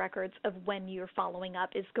notes and records of when you're following up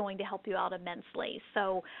is going to help you out immensely.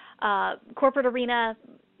 So corporate arena,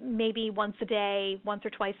 maybe once a day, once or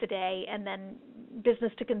twice a day, and then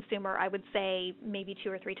business to consumer, I would say maybe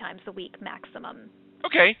 2 or 3 times a week maximum.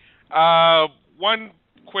 Okay. One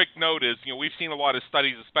quick note is, we've seen a lot of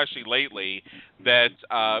studies, especially lately, that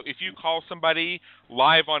if you call somebody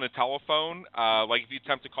live on a telephone, like if you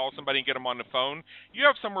attempt to call somebody and get them on the phone, you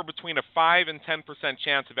have somewhere between a 5 and 10%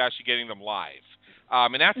 chance of actually getting them live.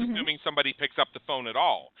 And that's assuming somebody picks up the phone at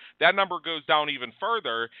all. That number goes down even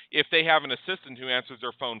further if they have an assistant who answers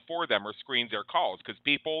their phone for them or screens their calls, because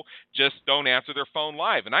people just don't answer their phone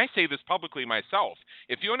live. And I say this publicly myself.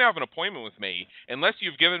 If you don't have an appointment with me, unless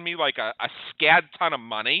you've given me like a scad ton of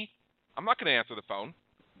money, I'm not going to answer the phone.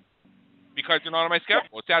 because you're not on my Yeah.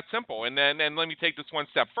 schedule. It's that simple. And let me take this one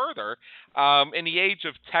step further. In the age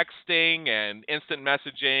of texting and instant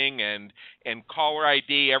messaging and caller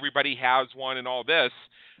ID, everybody has one, and all this.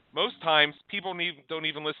 Most times, people don't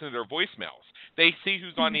even listen to their voicemails. They see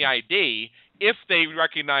who's on the Mhm. ID if they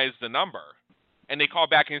recognize the number, and they call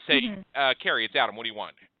back and say, Mhm. "Carrie, it's Adam. What do you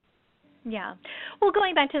want?" Yeah. Well,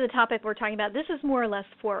 going back to the topic we're talking about, this is more or less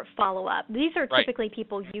for follow up. These are Right. typically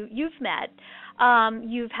people you've met,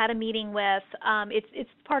 you've had a meeting with.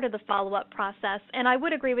 It's part of the follow up process. And I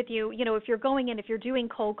would agree with you. You know, if you're going in, if you're doing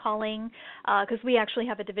cold calling, because we actually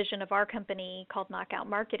have a division of our company called Knockout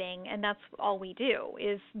Marketing, and that's all we do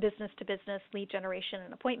is business to business lead generation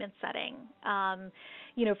and appointment setting.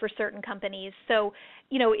 You know, for certain companies. So,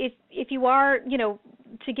 you know, if you are, you know,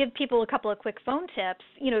 to give people a couple of quick phone tips,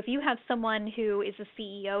 you know, if you have someone who is a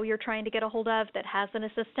CEO you're trying to get a hold of that has an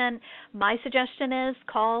assistant, my suggestion is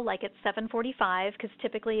call like at 7:45 because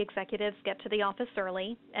typically executives get to the office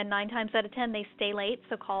early, and 9 times out of 10 they stay late.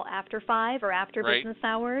 So call after 5 or after Right. business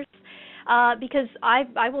hours. Because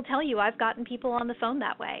I will tell you, I've gotten people on the phone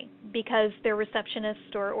that way because their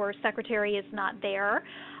receptionist or secretary is not there.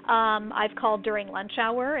 I've called during lunch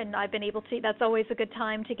hour, and I've been able to. That's always a good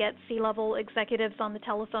time to get C-level executives on the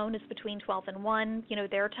telephone. Is between 12 and 1, you know,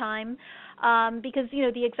 their time, because you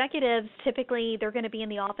know the executives typically they're going to be in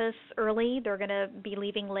the office early. They're going to be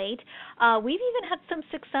leaving late. We've even had some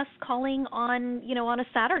success calling on on a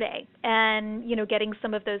Saturday, and getting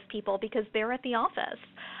some of those people because they're at the office.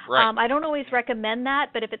 Right. I don't always recommend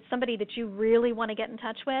that, but if it's somebody that you really want to get in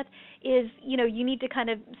touch with, you need to kind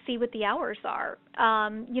of see what the hours are.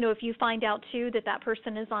 If you find out too that that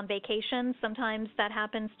person is on vacation, sometimes that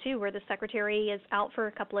happens too, where the secretary is out for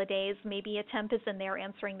a couple of days, maybe a temp is in there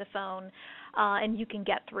answering the phone, and you can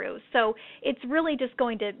get through. So it's really just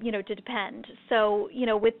going to, to depend. So,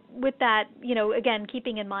 with that, again,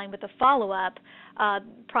 keeping in mind with the follow-up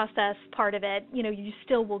process part of it, you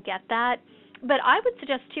still will get that. But I would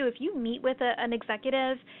suggest too, if you meet with an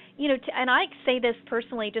executive, and I say this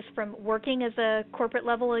personally, just from working as a corporate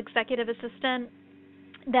level executive assistant,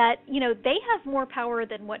 that they have more power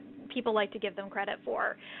than what people like to give them credit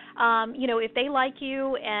for. If they like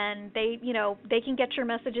you and they can get your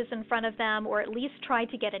messages in front of them, or at least try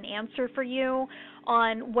to get an answer for you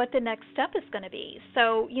on what the next step is going to be.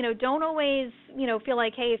 So don't always feel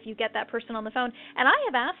like, hey, if you get that person on the phone. And I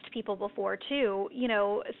have asked people before too,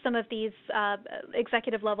 some of these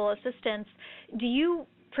executive level assistants, do you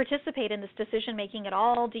participate in this decision making at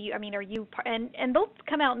all? Are you, and they'll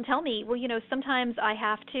come out and tell me, well, sometimes I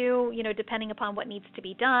have to, depending upon what needs to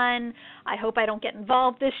be done. I hope I don't get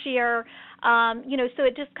involved this year. So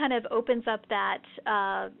it just kind of opens up that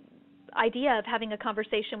idea of having a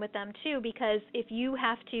conversation with them too, because if you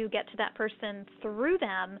have to get to that person through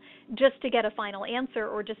them just to get a final answer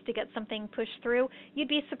or just to get something pushed through, you'd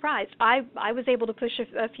be surprised. I was able to push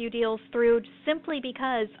a few deals through simply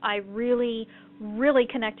because I really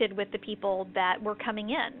connected with the people that were coming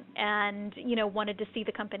in and wanted to see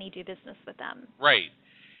the company do business with them. Right.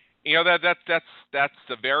 That's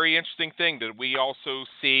a very interesting thing that we also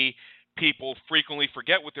see people frequently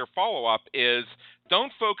forget with their follow up is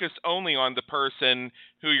don't focus only on the person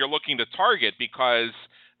who you're looking to target, because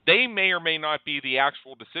they may or may not be the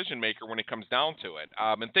actual decision maker when it comes down to it.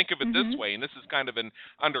 And think of it this Mhm. way, and this is kind of an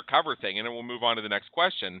undercover thing, and then we'll move on to the next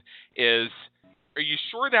question, is are you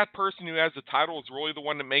sure that person who has the title is really the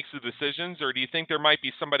one that makes the decisions, or do you think there might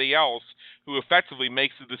be somebody else who effectively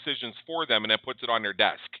makes the decisions for them and then puts it on their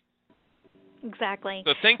desk? Exactly.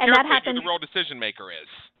 So think And that carefully who happens. the real decision maker is.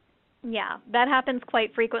 Yeah, that happens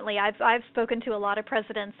quite frequently. I've spoken to a lot of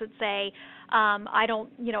presidents that say, I don't,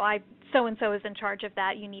 I so and so is in charge of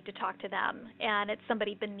that. You need to talk to them, and it's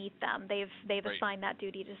somebody beneath them. They've Right. assigned that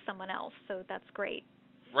duty to someone else. So that's great.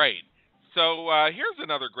 Right. So here's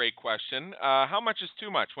another great question. How much is too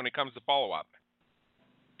much when it comes to follow up?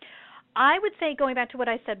 I would say, going back to what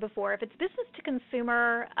I said before, if it's business to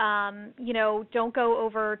consumer, don't go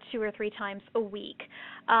over 2 or 3 times a week.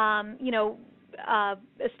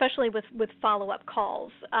 Especially with follow-up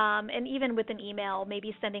calls, and even with an email,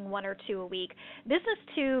 maybe sending 1 or 2 a week. Business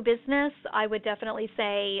to business, I would definitely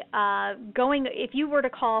say if you were to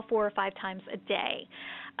call 4 or 5 times a day.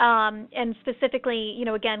 And specifically,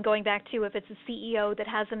 again, going back to if it's a CEO that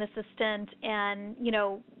has an assistant and,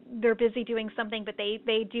 they're busy doing something, but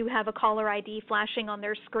they do have a caller ID flashing on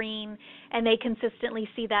their screen and they consistently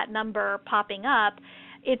see that number popping up,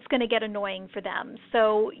 it's going to get annoying for them.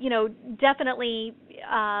 So, definitely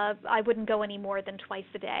I wouldn't go any more than twice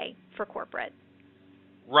a day for corporate.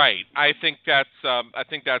 Right. I think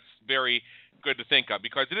that's very good to think of,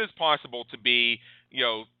 because it is possible to be,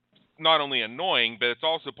 not only annoying, but it's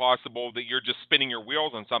also possible that you're just spinning your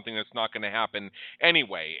wheels on something that's not going to happen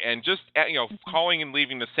anyway. And just Mhm. calling and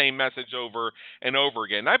leaving the same message over and over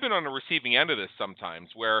again. I've been on the receiving end of this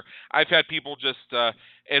sometimes, where I've had people just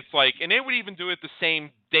it's like, and they would even do it the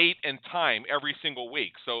same date and time every single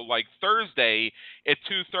week. So like Thursday at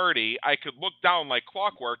 2:30, I could look down like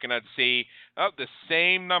clockwork and I'd see, oh, the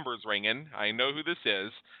same numbers ringing. I know who this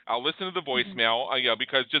is. I'll listen to the Mhm. voicemail,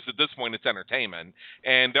 because just at this point it's entertainment,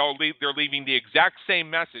 and they're leaving the exact same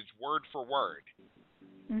message word for word.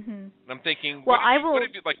 Mhm. And I'm thinking, Well, I will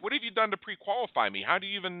what have you done to pre-qualify me? How do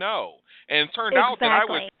you even know? And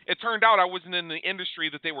exactly. it turned out I wasn't in the industry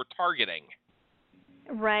that they were targeting.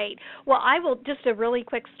 Right. Well, I will just a really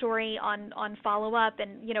quick story on follow up,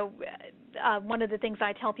 and one of the things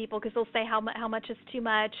I tell people, because they'll say how much is too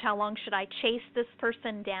much, how long should I chase this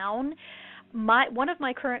person down? One of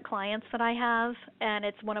my current clients that I have, and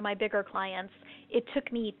it's one of my bigger clients. It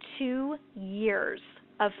took me 2 years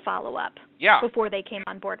of follow up Yeah, before they came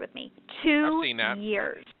on board with me. I've Two seen that.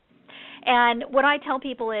 years. And what I tell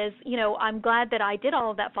people is, I'm glad that I did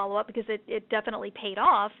all of that follow up because it definitely paid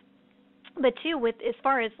off. But too, with as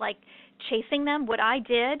far as like chasing them, what I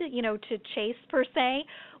did, to chase per se,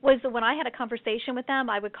 was that when I had a conversation with them,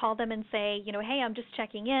 I would call them and say, hey, I'm just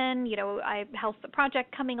checking in, how's the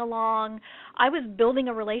project coming along? I was building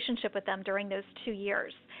a relationship with them during those 2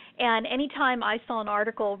 years. And anytime I saw an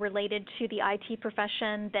article related to the IT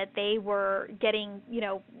profession that they were getting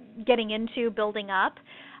into building up,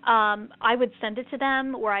 I would send it to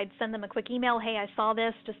them, or I'd send them a quick email. Hey, I saw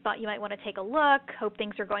this. Just thought you might want to take a look. Hope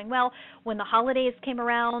things are going well. When the holidays came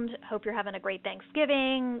around, hope you're having a great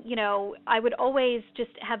Thanksgiving. I would always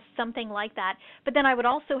just have something like that. But then I would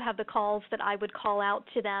also have the calls that I would call out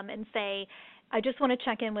to them and say, I just want to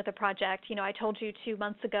check in with a project. I told you 2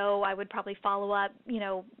 months ago I would probably follow up,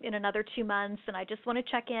 in another 2 months, and I just want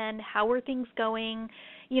to check in. How are things going?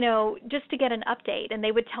 Just to get an update. And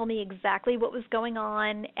they would tell me exactly what was going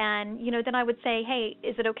on. And, then I would say, hey,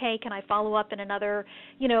 is it okay? Can I follow up in another,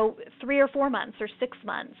 3 or 4 months or 6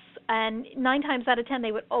 months? And 9 times out of 10,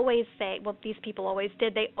 they would always say, well, these people always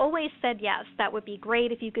did. They always said, yes, that would be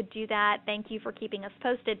great if you could do that. Thank you for keeping us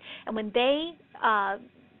posted. And when they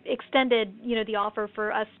extended, the offer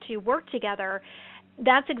for us to work together,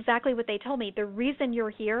 that's exactly what they told me. The reason you're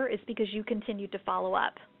here is because you continued to follow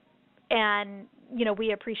up. And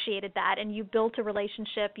we appreciated that, and you built a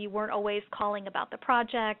relationship. You weren't always calling about the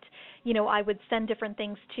project. I would send different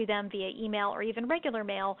things to them via email or even regular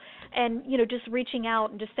mail, and just reaching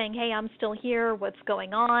out and just saying, hey, I'm still here, what's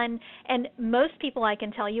going on? And most people, I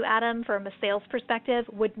can tell you, Adam, from a sales perspective,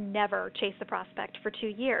 would never chase a prospect for 2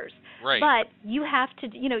 years. Right. But you have to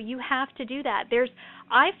do that.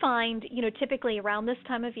 I find, typically around this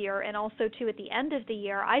time of year, and also too at the end of the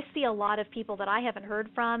year, I see a lot of people that I haven't heard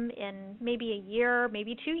from in maybe a year,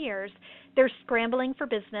 maybe 2 years. They're scrambling for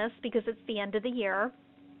business because it's the end of the year.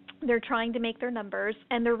 They're trying to make their numbers,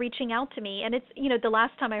 and they're reaching out to me. And it's, the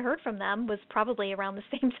last time I heard from them was probably around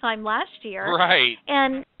the same time last year. Right.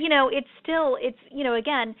 And,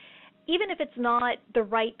 again, even if it's not the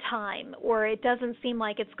right time, or it doesn't seem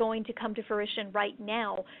like it's going to come to fruition right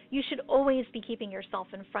now, you should always be keeping yourself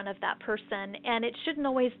in front of that person. And it shouldn't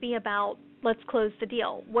always be about, let's close the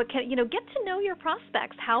deal. Get to know your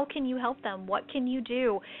prospects. How can you help them? What can you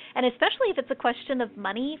do? And especially if it's a question of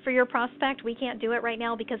money for your prospect, we can't do it right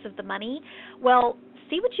now because of the money. Well,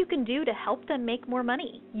 see what you can do to help them make more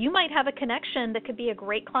money. You might have a connection that could be a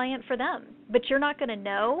great client for them, but you're not going to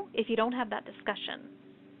know if you don't have that discussion.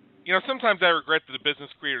 Sometimes I regret that the Business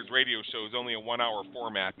Creators Radio Show is only a 1-hour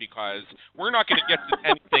format, because we're not going to get to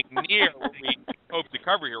anything near what we hope to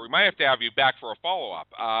cover here. We might have to have you back for a follow-up.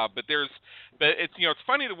 But it's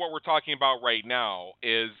funny that what we're talking about right now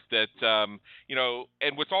is that,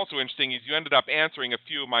 and what's also interesting is you ended up answering a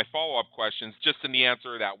few of my follow-up questions just in the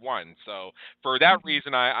answer to that one. So for that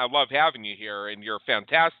reason, I love having you here, and you're a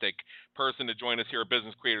fantastic person to join us here at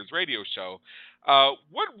Business Creators Radio Show.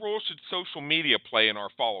 What role should social media play in our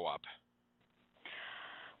follow-up?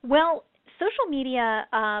 Well, social media,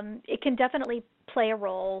 it can definitely play a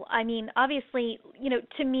role. I mean, obviously,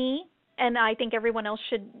 to me, and I think everyone else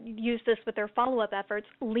should use this with their follow-up efforts,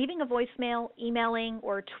 leaving a voicemail, emailing,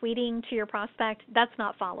 or tweeting to your prospect, that's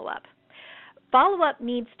not follow-up. Follow-up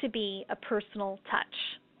needs to be a personal touch.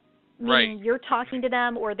 Right. meaning you're talking to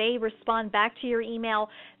them or they respond back to your email,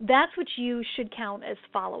 that's what you should count as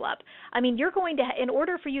follow-up. I mean, you're going to, in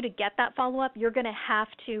order for you to get that follow-up, you're going to have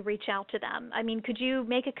to reach out to them. I mean, could you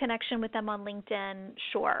make a connection with them on LinkedIn?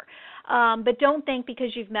 Sure. But don't think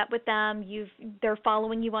because you've met with them, they're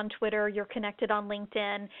following you on Twitter, you're connected on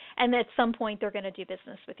LinkedIn, and at some point they're going to do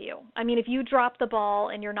business with you. I mean, if you drop the ball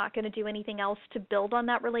and you're not going to do anything else to build on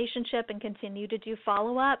that relationship and continue to do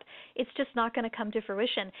follow-up, it's just not going to come to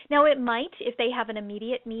fruition. Now, it might if they have an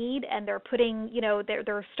immediate need and they're putting,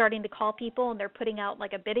 they're starting to call people and they're putting out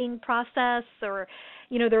like a bidding process, or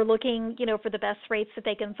they're looking, for the best rates that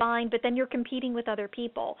they can find, but then you're competing with other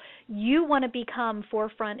people. You want to become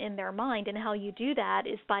forefront in their mind, and how you do that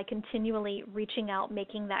is by continually reaching out,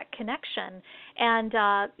 making that connection, and,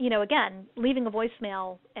 again, leaving a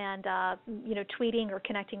voicemail and, tweeting or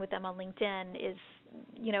connecting with them on LinkedIn is,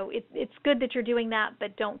 it's good that you're doing that,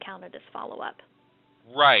 but don't count it as follow-up.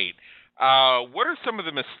 Right. What are some of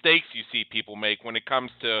the mistakes you see people make when it comes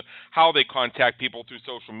to how they contact people through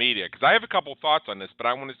social media? Because I have a couple thoughts on this, but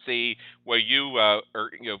I want to see what you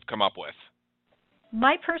come up with.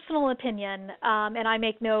 My personal opinion, and I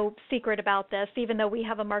make no secret about this, even though we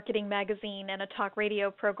have a marketing magazine and a talk radio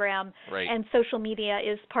program, right, and social media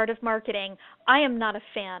is part of marketing, I am not a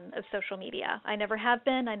fan of social media. I never have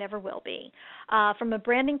been. I never will be. From a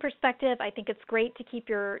branding perspective, I think it's great to keep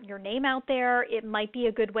your name out there. It might be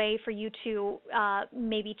a good way for you to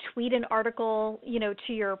maybe tweet an article,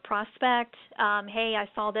 to your prospect. Hey, I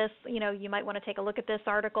saw this. You might want to take a look at this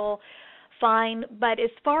article. Fine, but as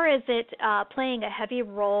far as it playing a heavy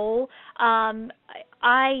role,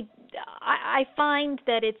 I find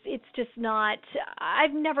that it's just not.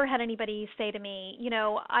 I've never had anybody say to me,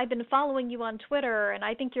 I've been following you on Twitter and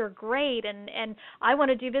I think you're great and I want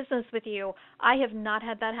to do business with you. I have not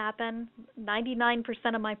had that happen.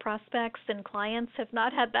 99% of my prospects and clients have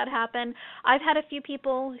not had that happen. I've had a few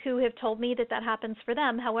people who have told me that happens for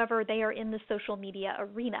them. However, they are in the social media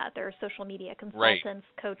arena. They're social media consultants,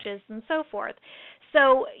 right, coaches, and so forth.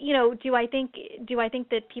 So, do I think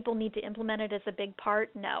that people need to implement it as a big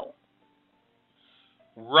part? No.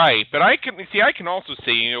 Right, but I can also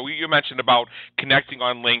see, you mentioned about connecting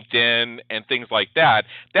on LinkedIn and things like that.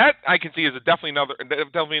 That I can see as definitely another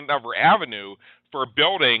avenue for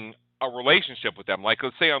building a relationship with them. Like,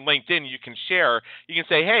 let's say on LinkedIn, you can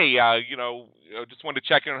say, hey, just wanted to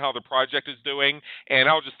check in on how the project is doing, and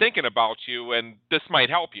I was just thinking about you, and this might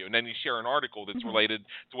help you. And then you share an article that's related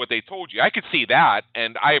to what they told you. I could see that,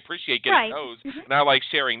 and I appreciate getting those, and I like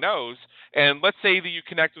sharing those. And let's say that you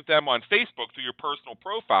connect with them on Facebook through your personal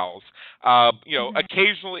profiles.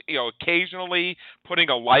 Occasionally putting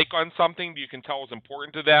a like on something that you can tell is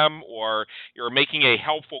important to them, or you're making a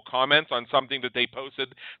helpful comment on something that they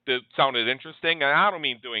posted that sounded interesting. And I don't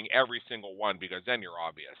mean doing every single one, because then you're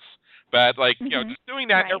obvious. But just doing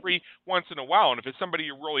that every once in a while, and if it's somebody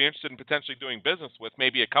you're really interested in potentially doing business with,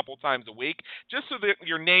 maybe a couple times a week, just so that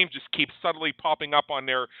your name just keeps subtly popping up on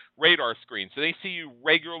their radar screen, so they see you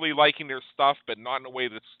regularly liking their stuff, but not in a way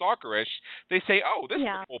that's stalkerish. They say, "Oh, this is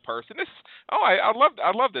a cool person. I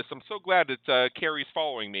love this. I'm so glad that Carrie's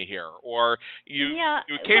following me here." Or you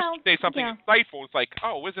occasionally say something insightful. It's like,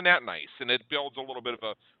 "Oh, isn't that nice?" And it builds a little bit of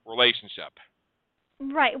a relationship.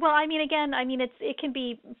 Right. Well, it can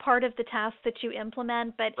be part of the task that you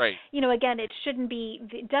implement, but again, it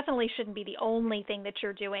definitely shouldn't be the only thing that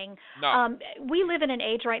you're doing. No. We live in an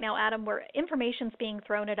age right now, Adam, where information's being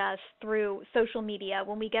thrown at us through social media.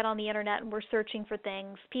 When we get on the internet and we're searching for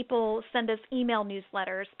things, people send us email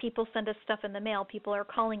newsletters, people send us stuff in the mail, people are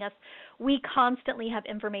calling us. We constantly have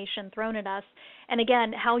information thrown at us. And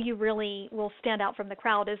again, how you really will stand out from the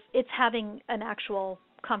crowd is it's having an actual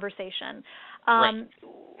conversation. A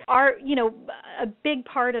big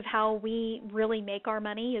part of how we really make our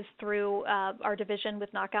money is through our division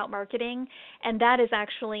with Knockout Marketing, and that is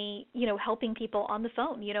actually, helping people on the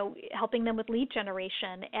phone, helping them with lead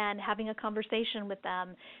generation and having a conversation with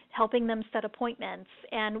them, helping them set appointments.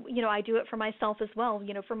 And, I do it for myself as well,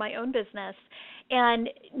 for my own business. And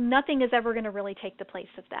nothing is ever going to really take the place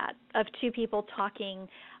of that, of two people talking,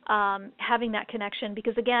 having that connection,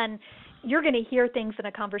 because again, you're going to hear things in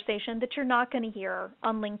a conversation that you're not going to hear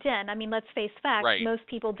on LinkedIn. I mean, let's face facts. Right. Most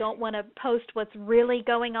people don't want to post what's really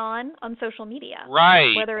going on social media.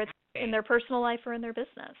 Right. Whether it's in their personal life or in their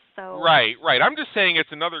business. So. Right. I'm just saying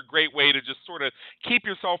it's another great way to just sort of keep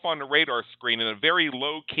yourself on the radar screen in a very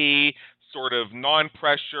low-key, sort of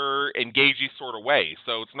non-pressure, engagey sort of way.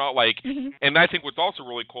 So it's not like, Hmm. and I think what's also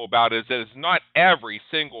really cool about it is that it's not every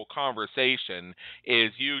single conversation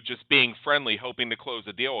is you just being friendly, hoping to close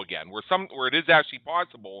a deal again. Where it is actually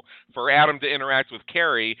possible for Adam to interact with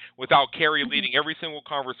Carrie without Carrie Hmm. leading every single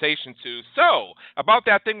conversation to, so about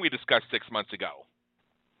that thing we discussed 6 months ago.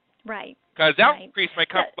 Right. Because that will Right. increase my That,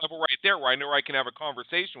 comfort level right there, where I know I can have a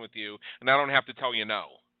conversation with you, and I don't have to tell you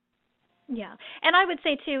no. yeah. And I would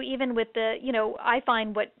say too, even with the, I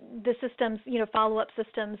find what the systems, follow-up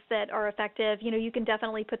systems that are effective, you can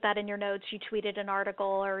definitely put that in your notes. You tweeted an article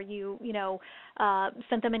or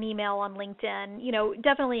sent them an email on LinkedIn,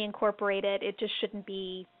 definitely incorporate it. It just shouldn't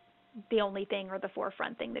be the only thing or the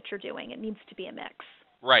forefront thing that you're doing. It needs to be a mix.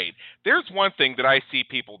 Right. There's one thing that I see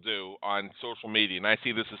people do on social media, and I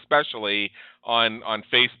see this especially on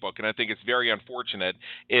Facebook, and I think it's very unfortunate,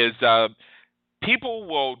 is people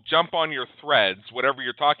will jump on your threads, whatever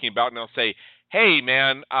you're talking about, and they'll say, "Hey,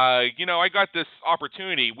 man, I got this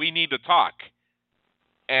opportunity. We need to talk."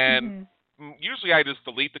 And Mhm. usually, I just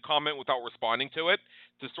delete the comment without responding to it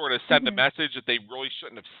to sort of send a Mhm. message that they really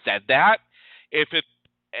shouldn't have said that. If it,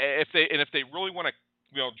 if they really want to,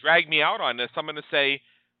 drag me out on this, I'm going to say,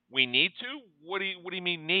 "We need to. What do you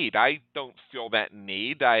mean need? I don't feel that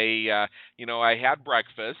need. I had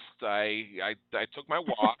breakfast. I took my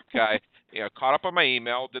walk. I caught up on my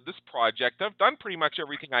email. Did this project. I've done pretty much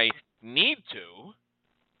everything I need to.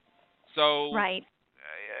 So Right.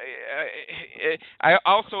 I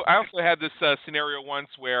also had this scenario once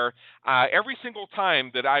where every single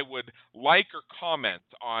time that I would like or comment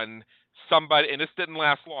on somebody, and this didn't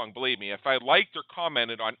last long, believe me, if I liked or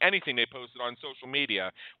commented on anything they posted on social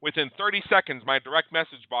media, within 30 seconds my direct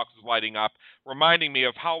message box was lighting up, reminding me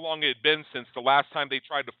of how long it had been since the last time they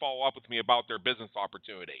tried to follow up with me about their business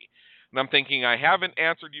opportunity. And I'm thinking, I haven't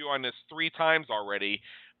answered you on this 3 times already.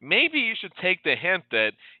 Maybe you should take the hint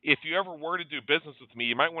that if you ever were to do business with me,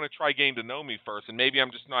 you might want to try getting to know me first. And maybe I'm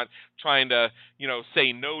just not trying to,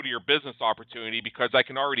 say no to your business opportunity because I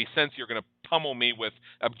can already sense you're going to pummel me with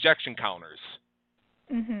objection counters.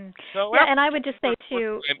 Mhm. So Yeah, after and I would just say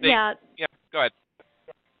too, and they, yeah, yeah, go ahead.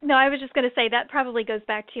 no, I was just going to say that probably goes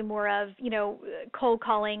back to more of, cold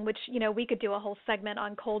calling, which, we could do a whole segment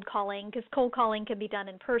on cold calling because cold calling can be done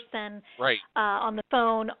in person, Right. on the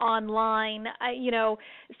phone, online,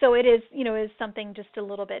 so it is, is something just a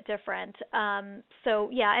little bit different. So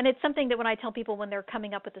yeah, and it's something that when I tell people when they're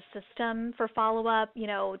coming up with a system for follow-up,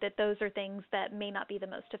 that those are things that may not be the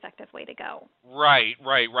most effective way to go. Right.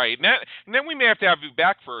 And then we may have to have you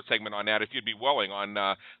back for a segment on that if you'd be willing on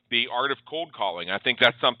the art of cold calling. I think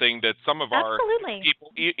that's something that some of our Absolutely.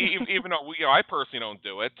 people, even though I personally don't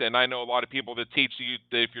do it, and I know a lot of people that teach you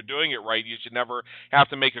that if you're doing it right, you should never have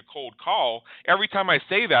to make a cold call. Every time I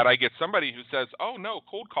say that, I get somebody who says, "Oh no,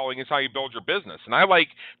 cold calling is how you build your business." And I like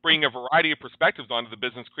bringing a variety of perspectives onto the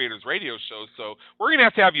Business Creators Radio Show, so we're gonna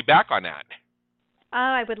have you back on that. Oh,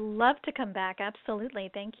 I would love to come back. Absolutely.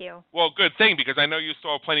 Thank you. Well, good thing because I know you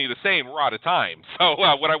still have plenty to say, and we're out of time. So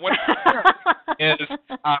what I want is,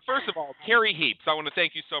 first of all, Carrie Heaps, I want to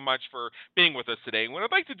thank you so much for being with us today. And what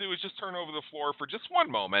I'd like to do is just turn over the floor for just one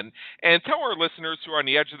moment and tell our listeners who are on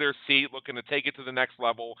the edge of their seat looking to take it to the next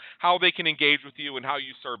level how they can engage with you and how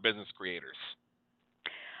you serve business creators.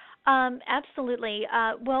 Absolutely.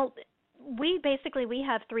 Well, we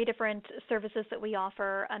have three different services that we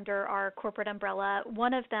offer under our corporate umbrella.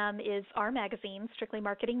 One of them is our magazine, Strictly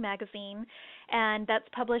Marketing Magazine, and that's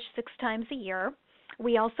published 6 times a year.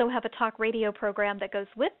 We also have a talk radio program that goes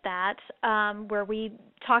with that, where we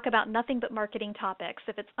talk about nothing but marketing topics.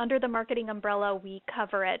 If it's under the marketing umbrella, we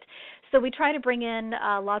cover it. So we try to bring in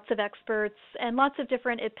lots of experts and lots of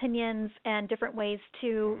different opinions and different ways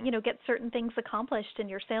to, get certain things accomplished in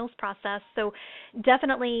your sales process. So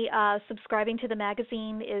definitely subscribing to the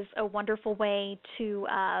magazine is a wonderful way to,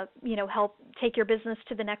 help take your business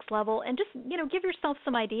to the next level and just, give yourself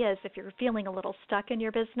some ideas if you're feeling a little stuck in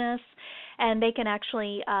your business. And they can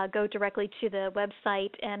actually go directly to the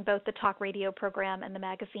website, and both the talk radio program and the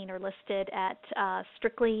magazine are listed at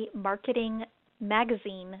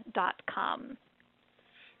strictlymarketingmagazine.com.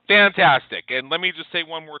 Fantastic. And let me just say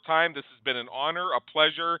one more time, this has been an honor, a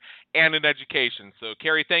pleasure, and an education. So,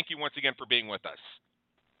 Carrie, thank you once again for being with us.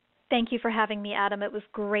 Thank you for having me, Adam. It was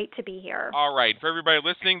great to be here. All right. For everybody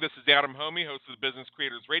listening, this is Adam Homey, host of the Business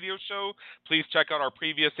Creators Radio Show. Please check out our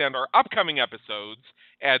previous and our upcoming episodes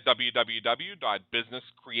at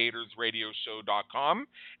www.businesscreatorsradioshow.com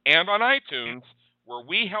and on iTunes, where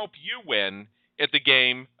we help you win at the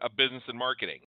game of business and marketing.